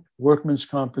pension, workmen's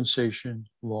compensation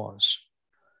laws.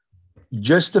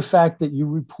 Just the fact that you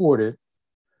report it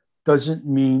doesn't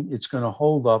mean it's going to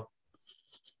hold up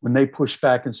when they push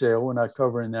back and say, oh, we're not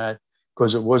covering that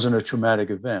because it wasn't a traumatic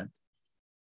event.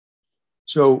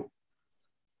 So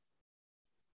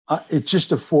it's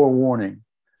just a forewarning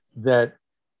that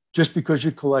just because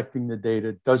you're collecting the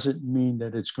data doesn't mean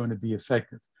that it's going to be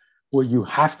effective. What you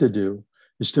have to do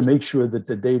is to make sure that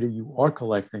the data you are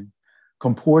collecting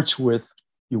comports with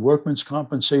your workman's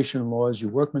compensation laws,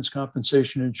 your workman's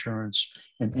compensation insurance,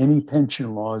 and any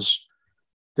pension laws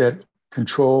that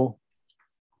control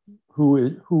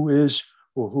who is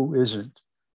or who isn't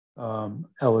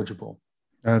eligible.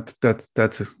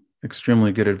 That's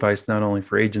extremely good advice, not only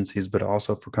for agencies, but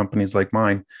also for companies like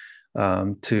mine,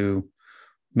 to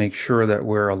make sure that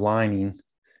we're aligning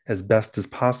as best as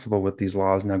possible with these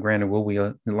laws. Now, granted, will we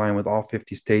align with all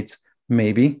 50 states?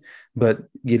 Maybe, but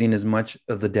getting as much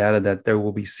of the data that they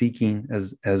will be seeking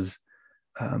as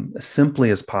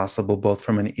simply as possible, both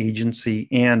from an agency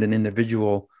and an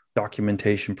individual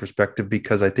documentation perspective,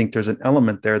 because I think there's an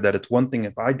element there that it's one thing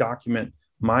if I document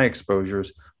my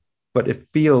exposures, but it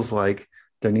feels like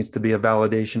there needs to be a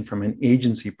validation from an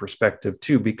agency perspective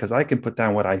too, because I can put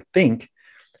down what I think,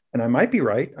 and I might be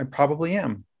right. I probably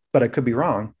am, but I could be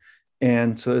wrong.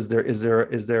 And so is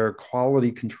there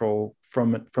quality control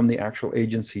from the actual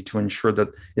agency to ensure that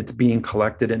it's being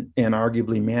collected and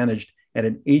arguably managed at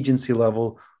an agency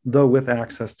level, though with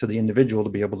access to the individual to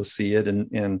be able to see it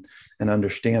and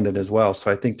understand it as well.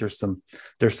 So I think there's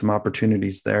some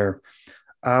opportunities there.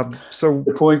 So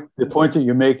the point that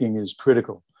you're making is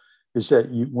critical, is that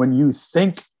when you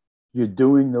think you're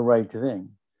doing the right thing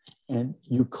and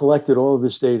you collected all of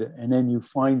this data and then you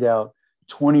find out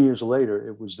 20 years later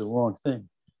it was the wrong thing,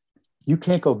 you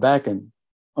can't go back and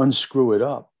unscrew it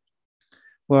up.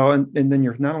 Well, and then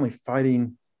you're not only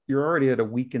fighting, you're already at a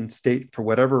weakened state for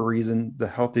whatever reason the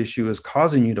health issue is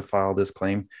causing you to file this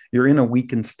claim. You're in a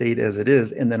weakened state as it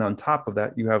is. And then on top of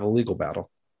that, you have a legal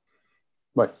battle.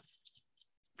 Right.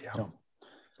 Yeah.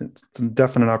 It's some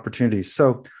definite opportunities.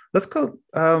 So let's go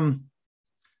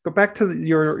back to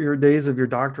your days of your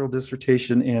doctoral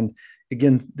dissertation. And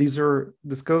again,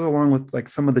 this goes along with like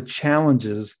some of the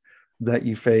challenges that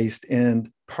you faced.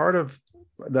 And part of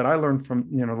that I learned from,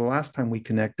 the last time we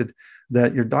connected,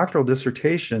 that your doctoral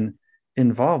dissertation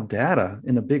involved data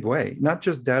in a big way, not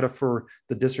just data for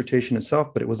the dissertation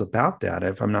itself, but it was about data,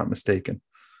 if I'm not mistaken.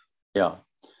 Yeah.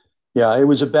 Yeah. It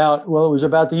was about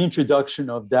the introduction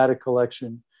of data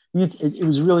collection. It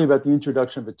was really about the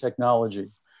introduction of a technology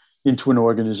into an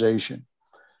organization.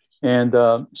 And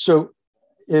so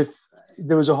if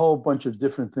there was a whole bunch of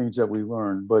different things that we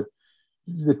learned, but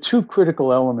the two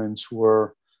critical elements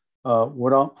were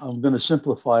I'm going to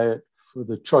simplify it for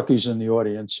the truckies in the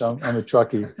audience. I'm a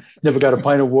truckie, never got a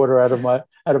pint of water out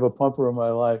of a pumper in my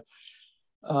life.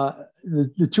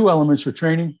 The two elements were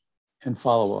training and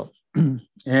follow-up.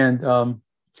 And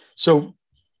so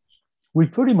we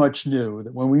pretty much knew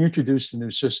that when we introduced the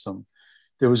new system,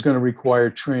 there was going to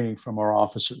require training from our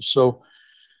officers. So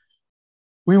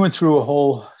we went through a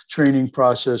whole training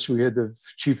process. We had the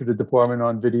chief of the department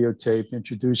on videotape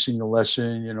introducing the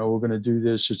lesson, we're going to do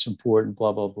this, it's important,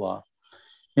 blah, blah, blah.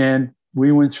 And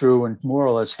we went through and more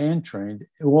or less hand trained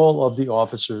all of the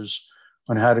officers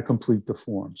on how to complete the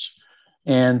forms.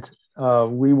 And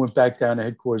we went back down to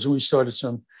headquarters and we started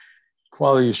some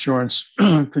quality assurance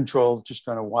control, just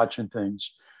kind of watching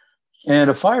things. And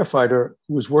a firefighter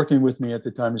who was working with me at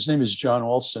the time, his name is John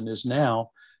Alston, is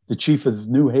now the chief of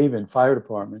the New Haven Fire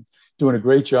Department, doing a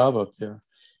great job up there.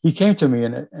 He came to me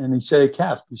and he said, "Hey,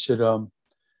 Cap," he said, "I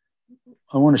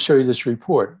want to show you this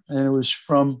report." And it was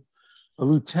from a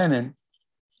lieutenant,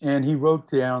 and he wrote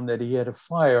down that he had a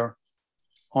fire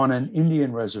on an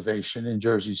Indian reservation in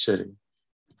Jersey City.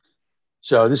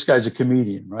 So this guy's a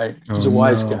comedian, right? He's a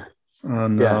wise guy. Oh,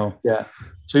 no. Yeah.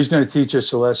 So he's going to teach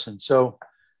us a lesson. So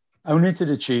I went into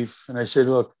the chief and I said,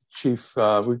 "Look, Chief,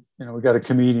 we got a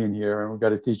comedian here and we got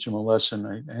to teach him a lesson."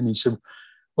 And he said,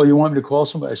 "Well, you want me to call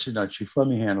somebody?" I said, "No, Chief, let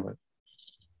me handle it."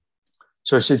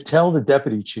 So I said, "Tell the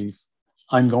deputy chief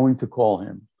I'm going to call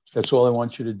him. That's all I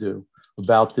want you to do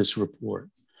about this report."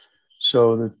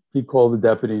 So he called the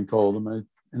deputy and told him,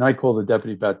 and I called the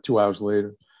deputy about 2 hours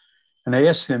later. And I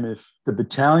asked him if the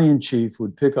battalion chief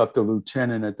would pick up the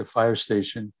lieutenant at the fire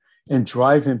station and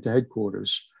drive him to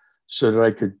headquarters so that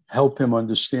I could help him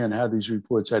understand how these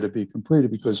reports had to be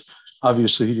completed, because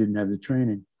obviously he didn't have the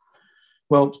training.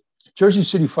 Well, Jersey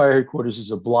City Fire Headquarters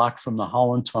is a block from the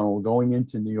Holland Tunnel going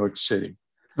into New York City.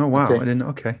 Oh, wow. Okay? I didn't know.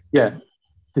 Okay. Yeah.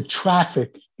 The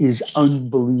traffic is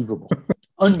unbelievable.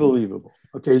 Unbelievable.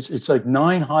 Okay. It's like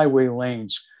 9 highway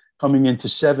lanes coming into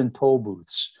 7 toll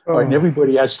booths. Oh. Right? And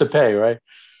everybody has to pay, right?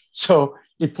 So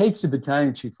it takes the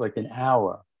battalion chief like an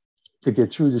hour to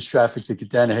get through this traffic to get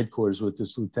down to headquarters with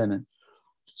this lieutenant.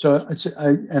 So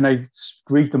I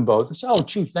greet them both. I said, "Oh,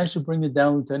 Chief, thanks for bringing it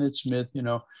down, Lieutenant Smith.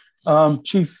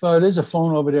 Chief, there's a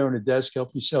phone over there on the desk.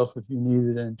 Help yourself if you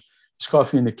need it, and there's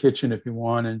coffee in the kitchen if you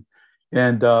want."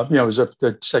 And it was up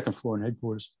the second floor in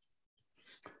headquarters.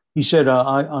 He said,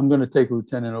 "I'm going to take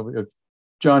Lieutenant over.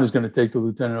 John is going to take the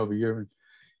lieutenant over here." And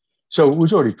so it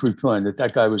was already pre-planned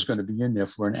that guy was going to be in there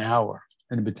for an hour,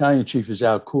 and the battalion chief is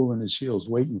out cooling his heels,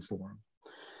 waiting for him.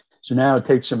 So now it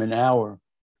takes him an hour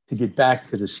to get back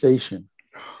to the station.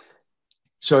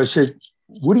 So I said,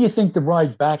 "What do you think the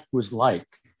ride back was like?"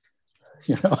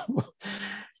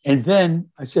 And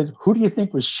then I said, "Who do you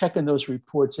think was checking those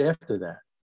reports after that?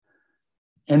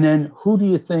 And then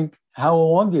how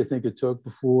long do you think it took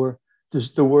before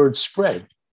the word spread,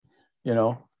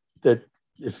 that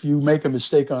if you make a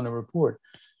mistake on a report?"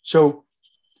 So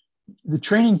the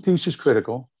training piece is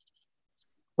critical,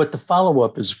 but the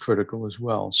follow-up is critical as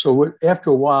well. So after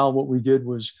a while, what we did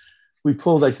was we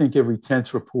pulled, I think, every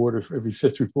 10th report or every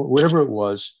 5th report, whatever it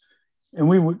was, and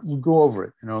we would go over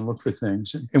it, and look for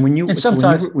things. And when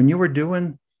you were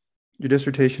doing your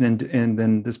dissertation and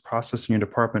then this process in your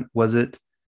department, was it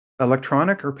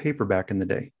electronic or paperback in the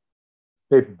day?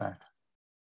 Paperback.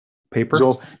 Paper?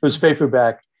 So it was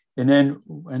paperback, and then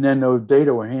the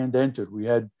data were hand entered. We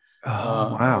had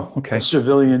wow, okay, a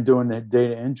civilian doing the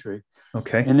data entry.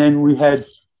 Okay, and then we had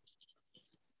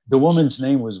the woman's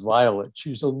name was Violet. She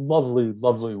was a lovely,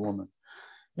 lovely woman,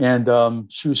 and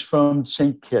she was from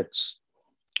St. Kitts.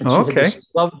 And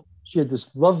she had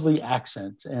this lovely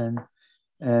accent, and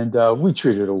we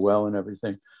treated her well and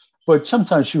everything. But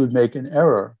sometimes she would make an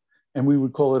error, and we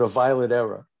would call it a violet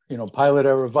error. Pilot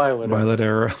error, violet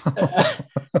error.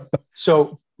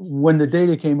 So when the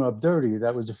data came up dirty,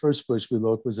 that was the first place we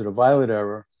looked. Was it a violet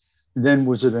error? And then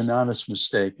was it an honest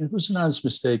mistake? If it was an honest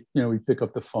mistake, we pick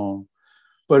up the phone.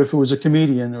 But if it was a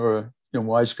comedian or a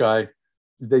wise guy,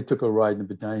 they took a ride in the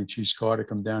battalion chief's car to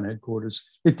come down headquarters.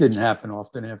 It didn't happen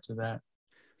often after that.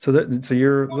 So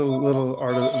your little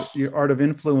art of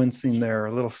influencing there,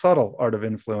 a little subtle art of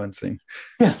influencing.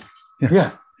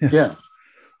 Yeah.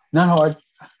 Not hard.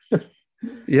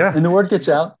 Yeah. And the word gets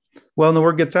out. Well, and the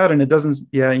word gets out, and it doesn't.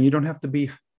 Yeah, and you don't have to be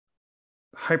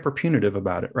hyper punitive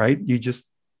about it, right? You just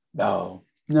no.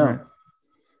 Right.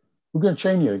 We're going to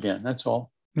train you again. That's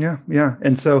all. Yeah.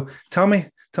 And so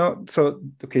so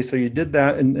you did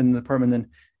that in the department. Then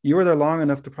you were there long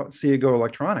enough to see it go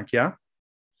electronic. Yeah.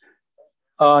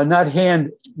 Not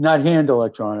hand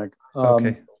electronic.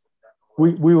 Okay.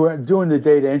 We were doing the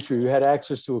data entry. You had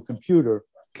access to a computer.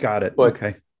 Got it. But,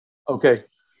 okay.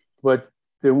 But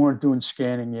they weren't doing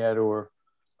scanning yet, or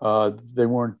they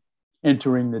weren't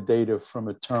entering the data from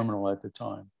a terminal at the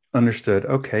time. Understood.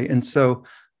 Okay. And so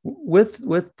with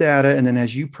data, and then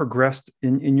as you progressed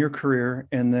in your career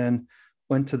and then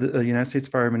went to the United States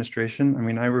Fire Administration. I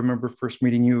mean, I remember first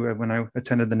meeting you when I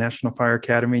attended the National Fire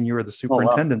Academy, and you were the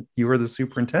superintendent. Oh, wow. You were the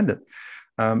superintendent.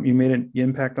 You made an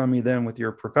impact on me then with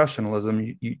your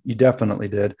professionalism. You definitely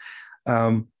did.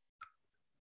 The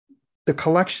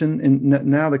collection, and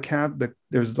now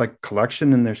there's like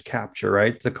collection and there's capture,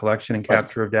 right? The collection and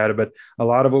capture of data, but a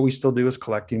lot of what we still do is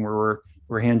collecting, where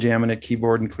we're hand jamming at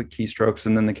keyboard and click keystrokes,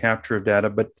 and then the capture of data.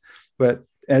 But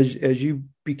as you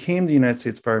became the United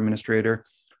States Fire Administrator,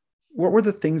 what were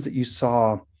the things that you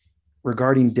saw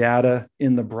regarding data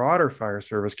in the broader fire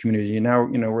service community? And now,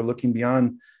 we're looking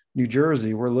beyond New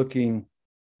Jersey, we're looking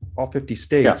all 50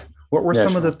 states. Yeah. What were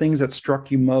some of the things that struck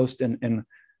you most, and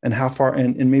how far,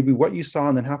 and maybe what you saw,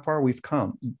 and then how far we've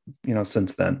come,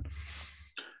 since then?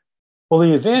 Well,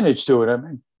 the advantage to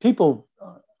it,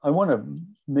 I want to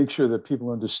make sure that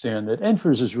people understand that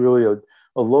NFIRS is really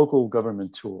a local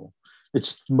government tool.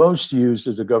 It's most used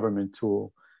as a government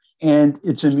tool, and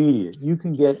it's immediate. You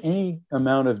can get any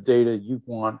amount of data you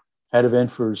want out of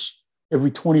NFIRS every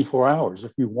 24 hours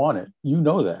if you want it. You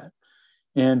know that.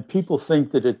 And people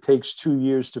think that it takes 2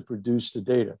 years to produce the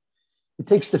data. It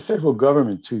takes the federal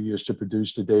government 2 years to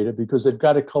produce the data because they've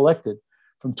got to collect it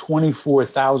from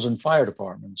 24,000 fire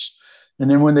departments. And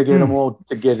then when they get them all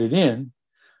to get it in,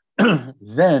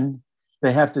 then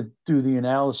they have to do the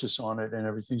analysis on it and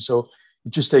everything. So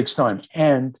it just takes time.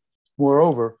 And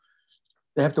moreover,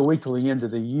 they have to wait till the end of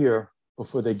the year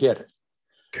before they get it.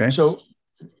 Okay. So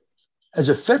as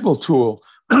a federal tool,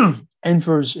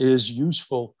 NFIRS is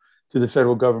useful to the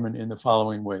federal government in the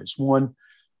following ways. One,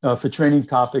 for training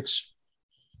topics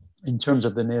in terms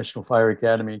of the National Fire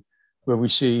Academy, where we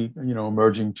see,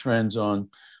 emerging trends on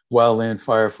wildland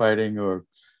firefighting or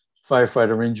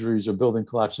firefighter injuries or building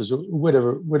collapses or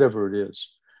whatever it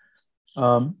is.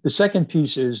 The second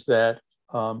piece is that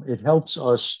it helps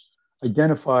us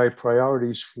identify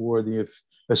priorities for the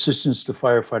Assistance to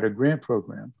Firefighter Grant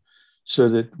Program so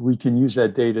that we can use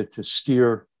that data to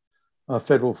steer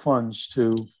federal funds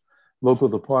to local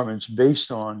departments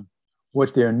based on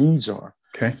what their needs are.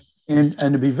 Okay. And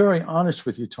to be very honest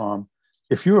with you, Tom,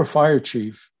 if you're a fire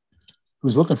chief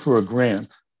who's looking for a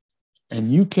grant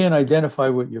and you can't identify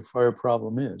what your fire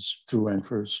problem is through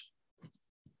NFIRS,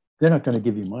 they're not going to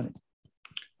give you money.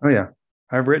 Oh, yeah.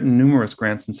 I've written numerous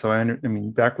grants. And so, I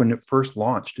mean, back when it first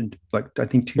launched, in like, I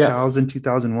think 2000,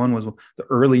 2001 was the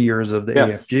early years of the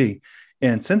AFG.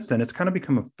 And since then, it's kind of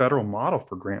become a federal model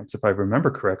for grants. If I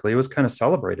remember correctly, it was kind of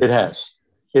celebrated. It has.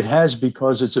 It has,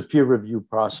 because it's a peer review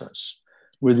process.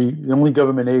 We're the only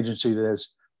government agency that has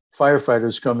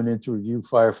firefighters coming in to review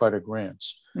firefighter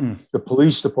grants. The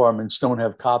police departments don't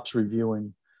have cops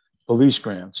reviewing police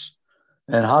grants,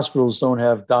 and hospitals don't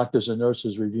have doctors and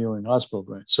nurses reviewing hospital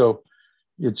grants. So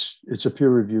it's a peer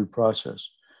review process.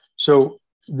 So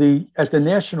at the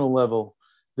national level,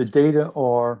 the data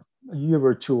are a year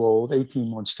or two old,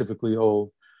 18 months typically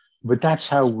old, but that's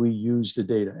how we use the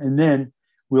data. And then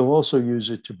we'll also use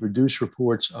it to produce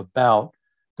reports about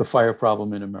the fire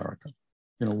problem in America.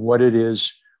 What it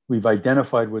is. We've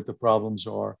identified what the problems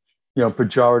are.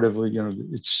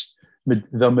 Pejoratively, it's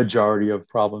the majority of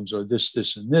problems are this,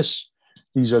 this, and this.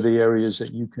 These are the areas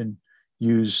that you can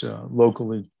use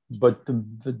locally. But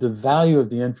the value of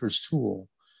the NFIRS tool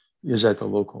is at the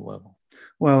local level.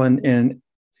 Well, and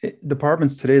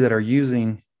departments today that are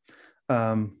using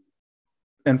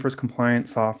NFIRS compliant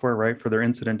software, right, for their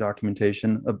incident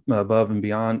documentation above and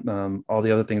beyond all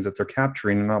the other things that they're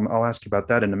capturing. And I'll ask you about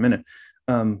that in a minute.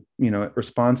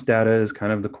 Response data is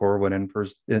kind of the core of what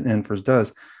NFIRS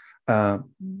does.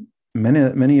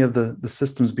 Many of the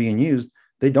systems being used,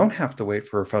 they don't have to wait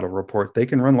for a federal report. They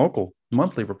can run local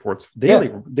monthly reports, daily,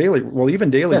 well, even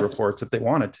daily reports if they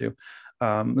wanted to.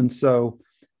 And so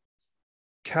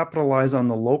capitalize on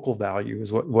the local value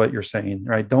is what you're saying,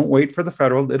 right? Don't wait for the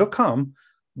federal. It'll come,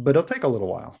 but it'll take a little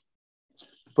while.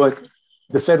 But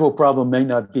the federal problem may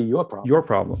not be your problem. Your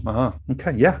problem.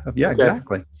 Okay. Yeah. Okay.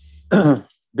 Exactly.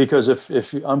 Because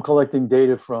if I'm collecting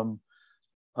data from,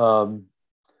 Palm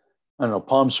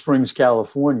Springs,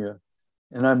 California,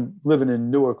 and I'm living in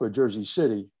Newark or Jersey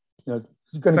City, you're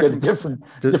going to get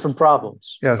different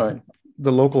problems. Yeah. Right?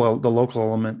 The local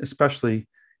element, especially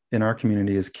in our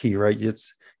community, is key, right? You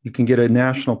can get a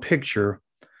national picture,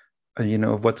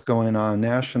 of what's going on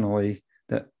nationally.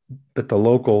 That the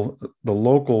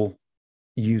local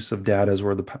use of data is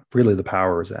where really the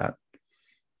power is at.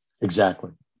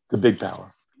 Exactly, the big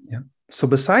power. Yeah. So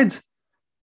besides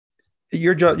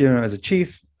your job, as a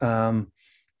chief,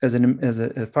 as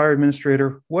a fire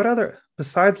administrator,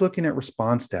 besides looking at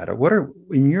response data, what are,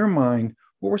 in your mind,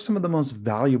 what were some of the most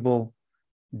valuable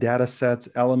data sets,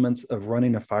 elements of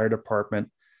running a fire department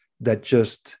that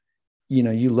just,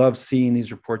 you love seeing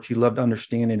these reports, you loved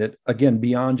understanding it, again,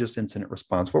 beyond just incident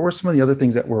response? What were some of the other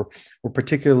things that were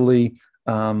particularly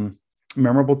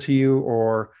memorable to you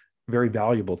or very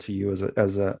valuable to you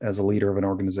as a leader of an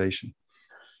organization?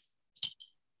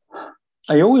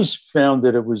 I always found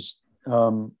that it was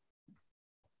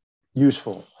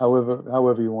useful,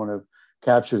 however you want to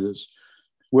capture this,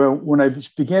 where when I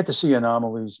began to see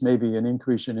anomalies, maybe an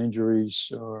increase in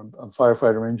injuries or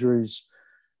firefighter injuries,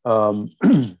 an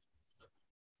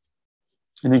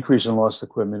increase in lost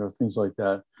equipment or things like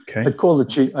that. Okay. I'd call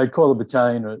the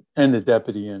battalion and the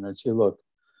deputy in. I'd say, look,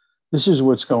 this is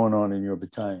what's going on in your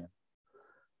battalion.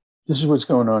 This is what's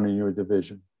going on in your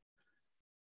division.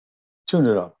 Tune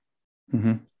it up.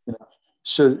 Mm-hmm.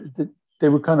 So they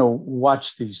would kind of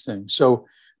watch these things. So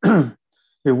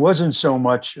it wasn't so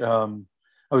much I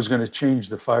was going to change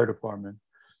the fire department,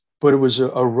 but it was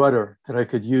a rudder that I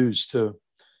could use to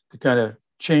kind of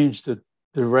change the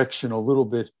direction a little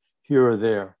bit here or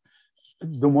there.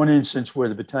 The one instance where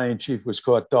the battalion chief was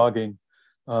caught dogging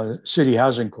city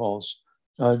housing calls,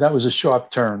 that was a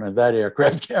sharp turn of that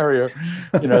aircraft carrier,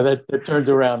 that turned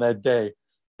around that day.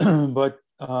 But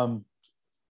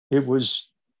it was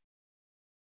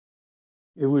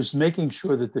making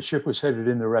sure that the ship was headed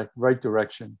in the right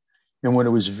direction. And when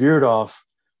it was veered off,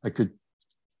 I could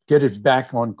get it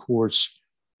back on course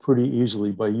pretty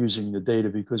easily by using the data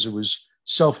because it was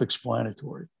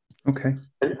self-explanatory. Okay.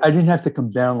 I didn't have to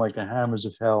come down like a hammers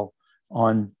of hell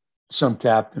on some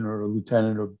captain or a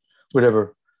lieutenant or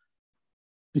whatever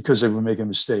because they were making a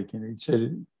mistake. And he'd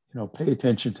say, pay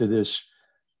attention to this.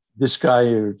 This guy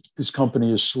or this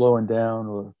company is slowing down,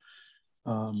 or,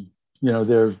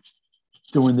 they're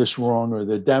doing this wrong, or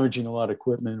they're damaging a lot of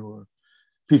equipment, or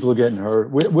people are getting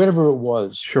hurt, whatever it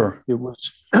was. Sure. It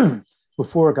was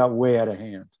before it got way out of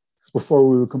hand. before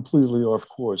we were completely off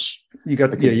course. You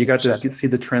got to see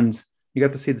the trends. You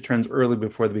got to see the trends early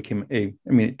before they became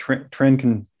trend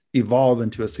can evolve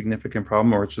into a significant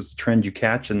problem, or it's just a trend you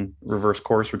catch and reverse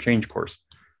course or change course.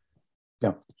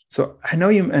 Yeah. So I know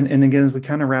you, and again, as we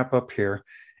kind of wrap up here,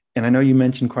 and I know you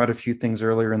mentioned quite a few things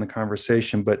earlier in the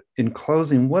conversation, but in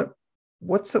closing, what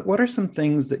are some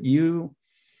things that you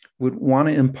would want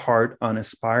to impart on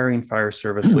aspiring fire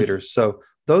service leaders? So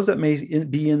those that may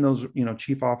be in those,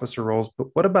 chief officer roles, but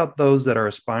what about those that are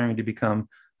aspiring to become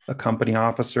a company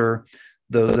officer,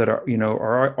 those that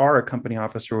are a company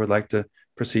officer would like to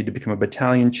proceed to become a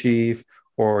battalion chief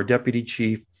or deputy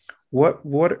chief?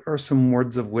 What are some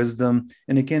words of wisdom?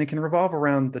 And again, it can revolve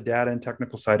around the data and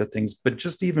technical side of things, but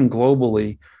just even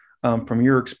globally, from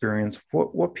your experience,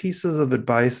 what pieces of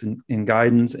advice and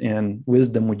guidance and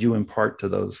wisdom would you impart to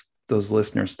those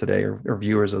listeners today or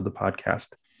viewers of the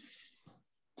podcast?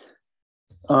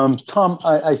 Tom,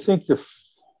 I think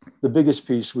the biggest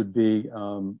piece would be,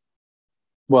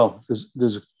 let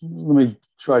me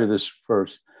try to this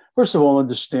first. First of all,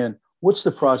 understand what's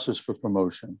the process for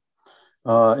promotion.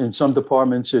 In some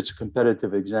departments, it's a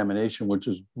competitive examination, which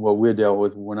is what we dealt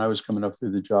with when I was coming up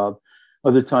through the job.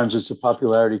 Other times, it's a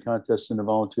popularity contest in the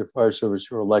volunteer fire service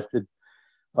who are elected.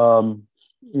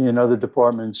 In other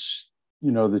departments,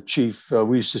 the chief,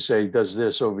 we used to say, does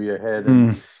this over your head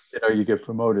and you get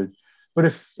promoted. But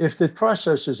if the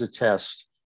process is a test,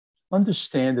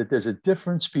 understand that there's a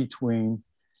difference between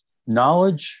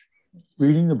knowledge,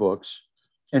 reading the books,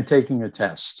 and taking a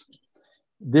test.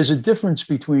 There's a difference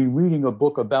between reading a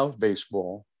book about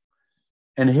baseball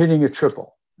and hitting a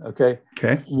triple. Okay.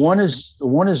 One is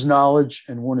knowledge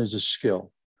and one is a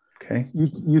skill. Okay.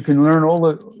 You can learn all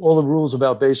the rules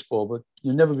about baseball, but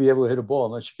you'll never be able to hit a ball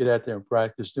unless you get out there and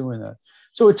practice doing that.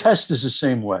 So a test is the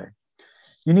same way.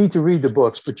 You need to read the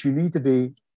books, but you need to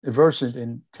be versant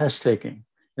in test taking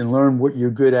and learn what you're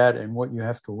good at and what you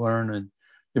have to learn and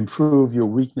improve your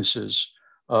weaknesses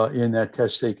in that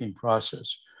test taking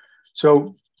process.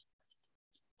 So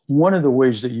one of the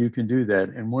ways that you can do that,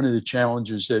 and one of the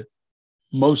challenges that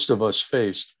most of us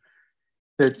faced,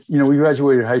 that, we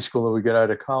graduated high school or we got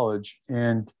out of college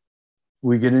and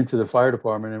we get into the fire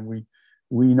department and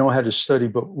we know how to study,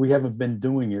 but we haven't been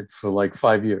doing it for like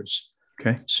 5 years.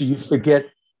 Okay. So you forget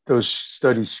those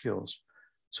study skills.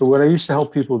 So what I used to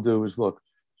help people do is, look,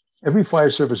 every fire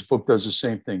service book does the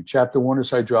same thing. Chapter 1 is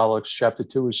hydraulics. Chapter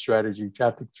 2 is strategy.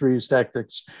 Chapter 3 is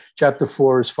tactics. Chapter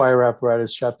 4 is fire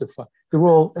apparatus. Chapter 5,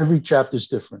 every chapter is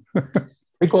different.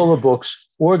 Take all the books,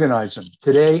 organize them.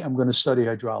 Today, I'm going to study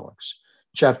hydraulics.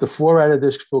 Chapter 4 out of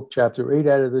this book, chapter 8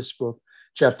 out of this book,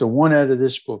 chapter 1 out of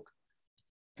this book.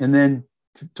 And then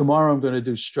tomorrow I'm going to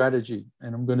do strategy,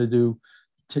 and I'm going to do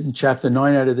chapter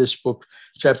 9 out of this book,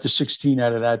 chapter 16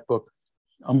 out of that book.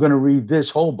 I'm going to read this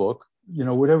whole book,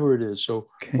 whatever it is. So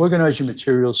organize your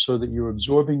materials so that you're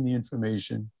absorbing the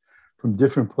information from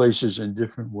different places in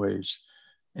different ways.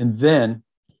 And then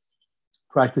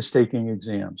practice taking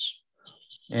exams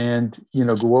and,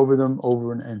 go over them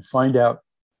and find out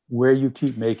where you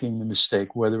keep making the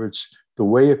mistake, whether it's the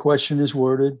way a question is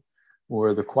worded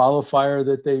or the qualifier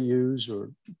that they use,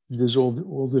 or there's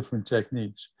all different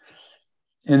techniques.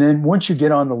 And then once you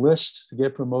get on the list to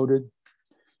get promoted,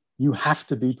 you have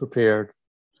to be prepared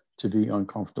to be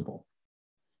uncomfortable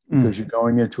because you're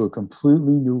going into a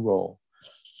completely new role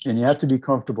and you have to be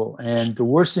comfortable. And the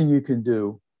worst thing you can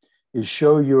do is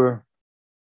show your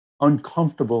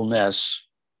uncomfortableness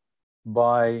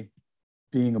by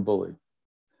being a bully,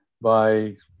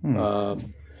 by, I'm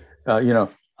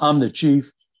the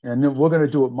chief and then we're going to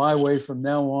do it my way from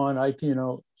now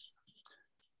on.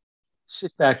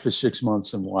 Sit back for 6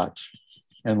 months and watch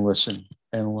and listen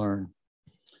and learn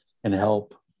and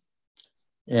help.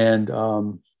 And,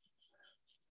 all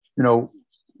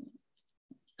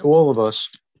of us,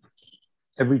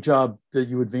 every job that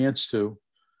you advance to,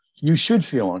 you should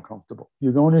feel uncomfortable.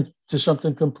 You're going into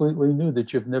something completely new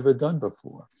that you've never done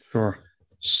before. Sure.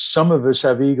 Some of us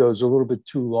have egos a little bit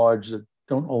too large that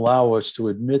don't allow us to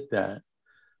admit that.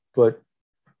 But,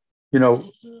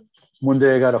 one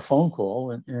day I got a phone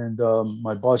call and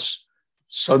my boss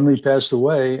suddenly passed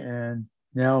away. And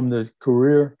now I'm the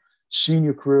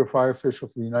senior career fire official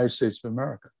for the United States of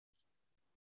America.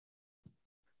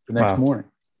 The next morning.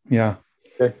 Yeah.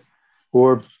 Okay.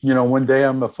 Or, one day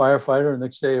I'm a firefighter, and the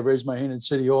next day I raise my hand in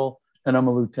City Hall and I'm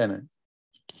a lieutenant.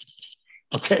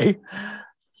 Okay.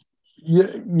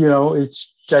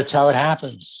 That's how it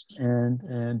happens.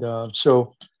 And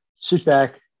so sit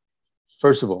back.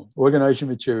 First of all, organize your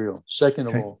material. Second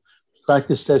of all,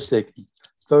 practice test taking.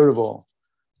 Third of all,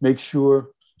 make sure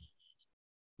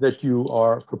that you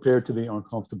are prepared to be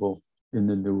uncomfortable in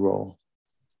the new role.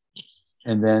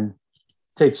 And then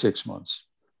take 6 months.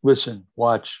 Listen,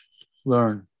 watch,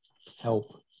 learn,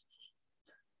 help.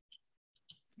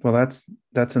 Well,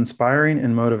 that's inspiring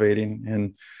and motivating.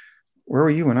 And where were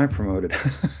you when I promoted?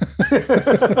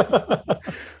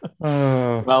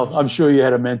 Well, I'm sure you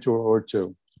had a mentor or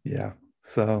two. Yeah.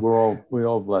 So we're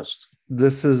all blessed.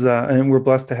 This is, and we're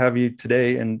blessed to have you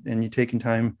today and you taking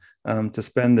time to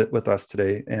spend it with us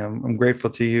today. I'm grateful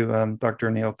to you, Dr.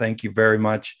 O'Neill. Thank you very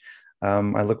much.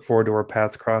 I look forward to our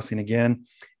paths crossing again.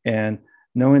 And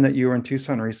knowing that you were in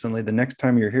Tucson recently, the next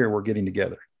time you're here, we're getting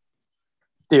together.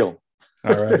 Deal.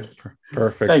 All right.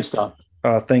 Perfect. Thanks, Tom.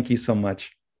 Thank you so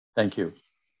much. Thank you.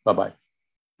 Bye-bye.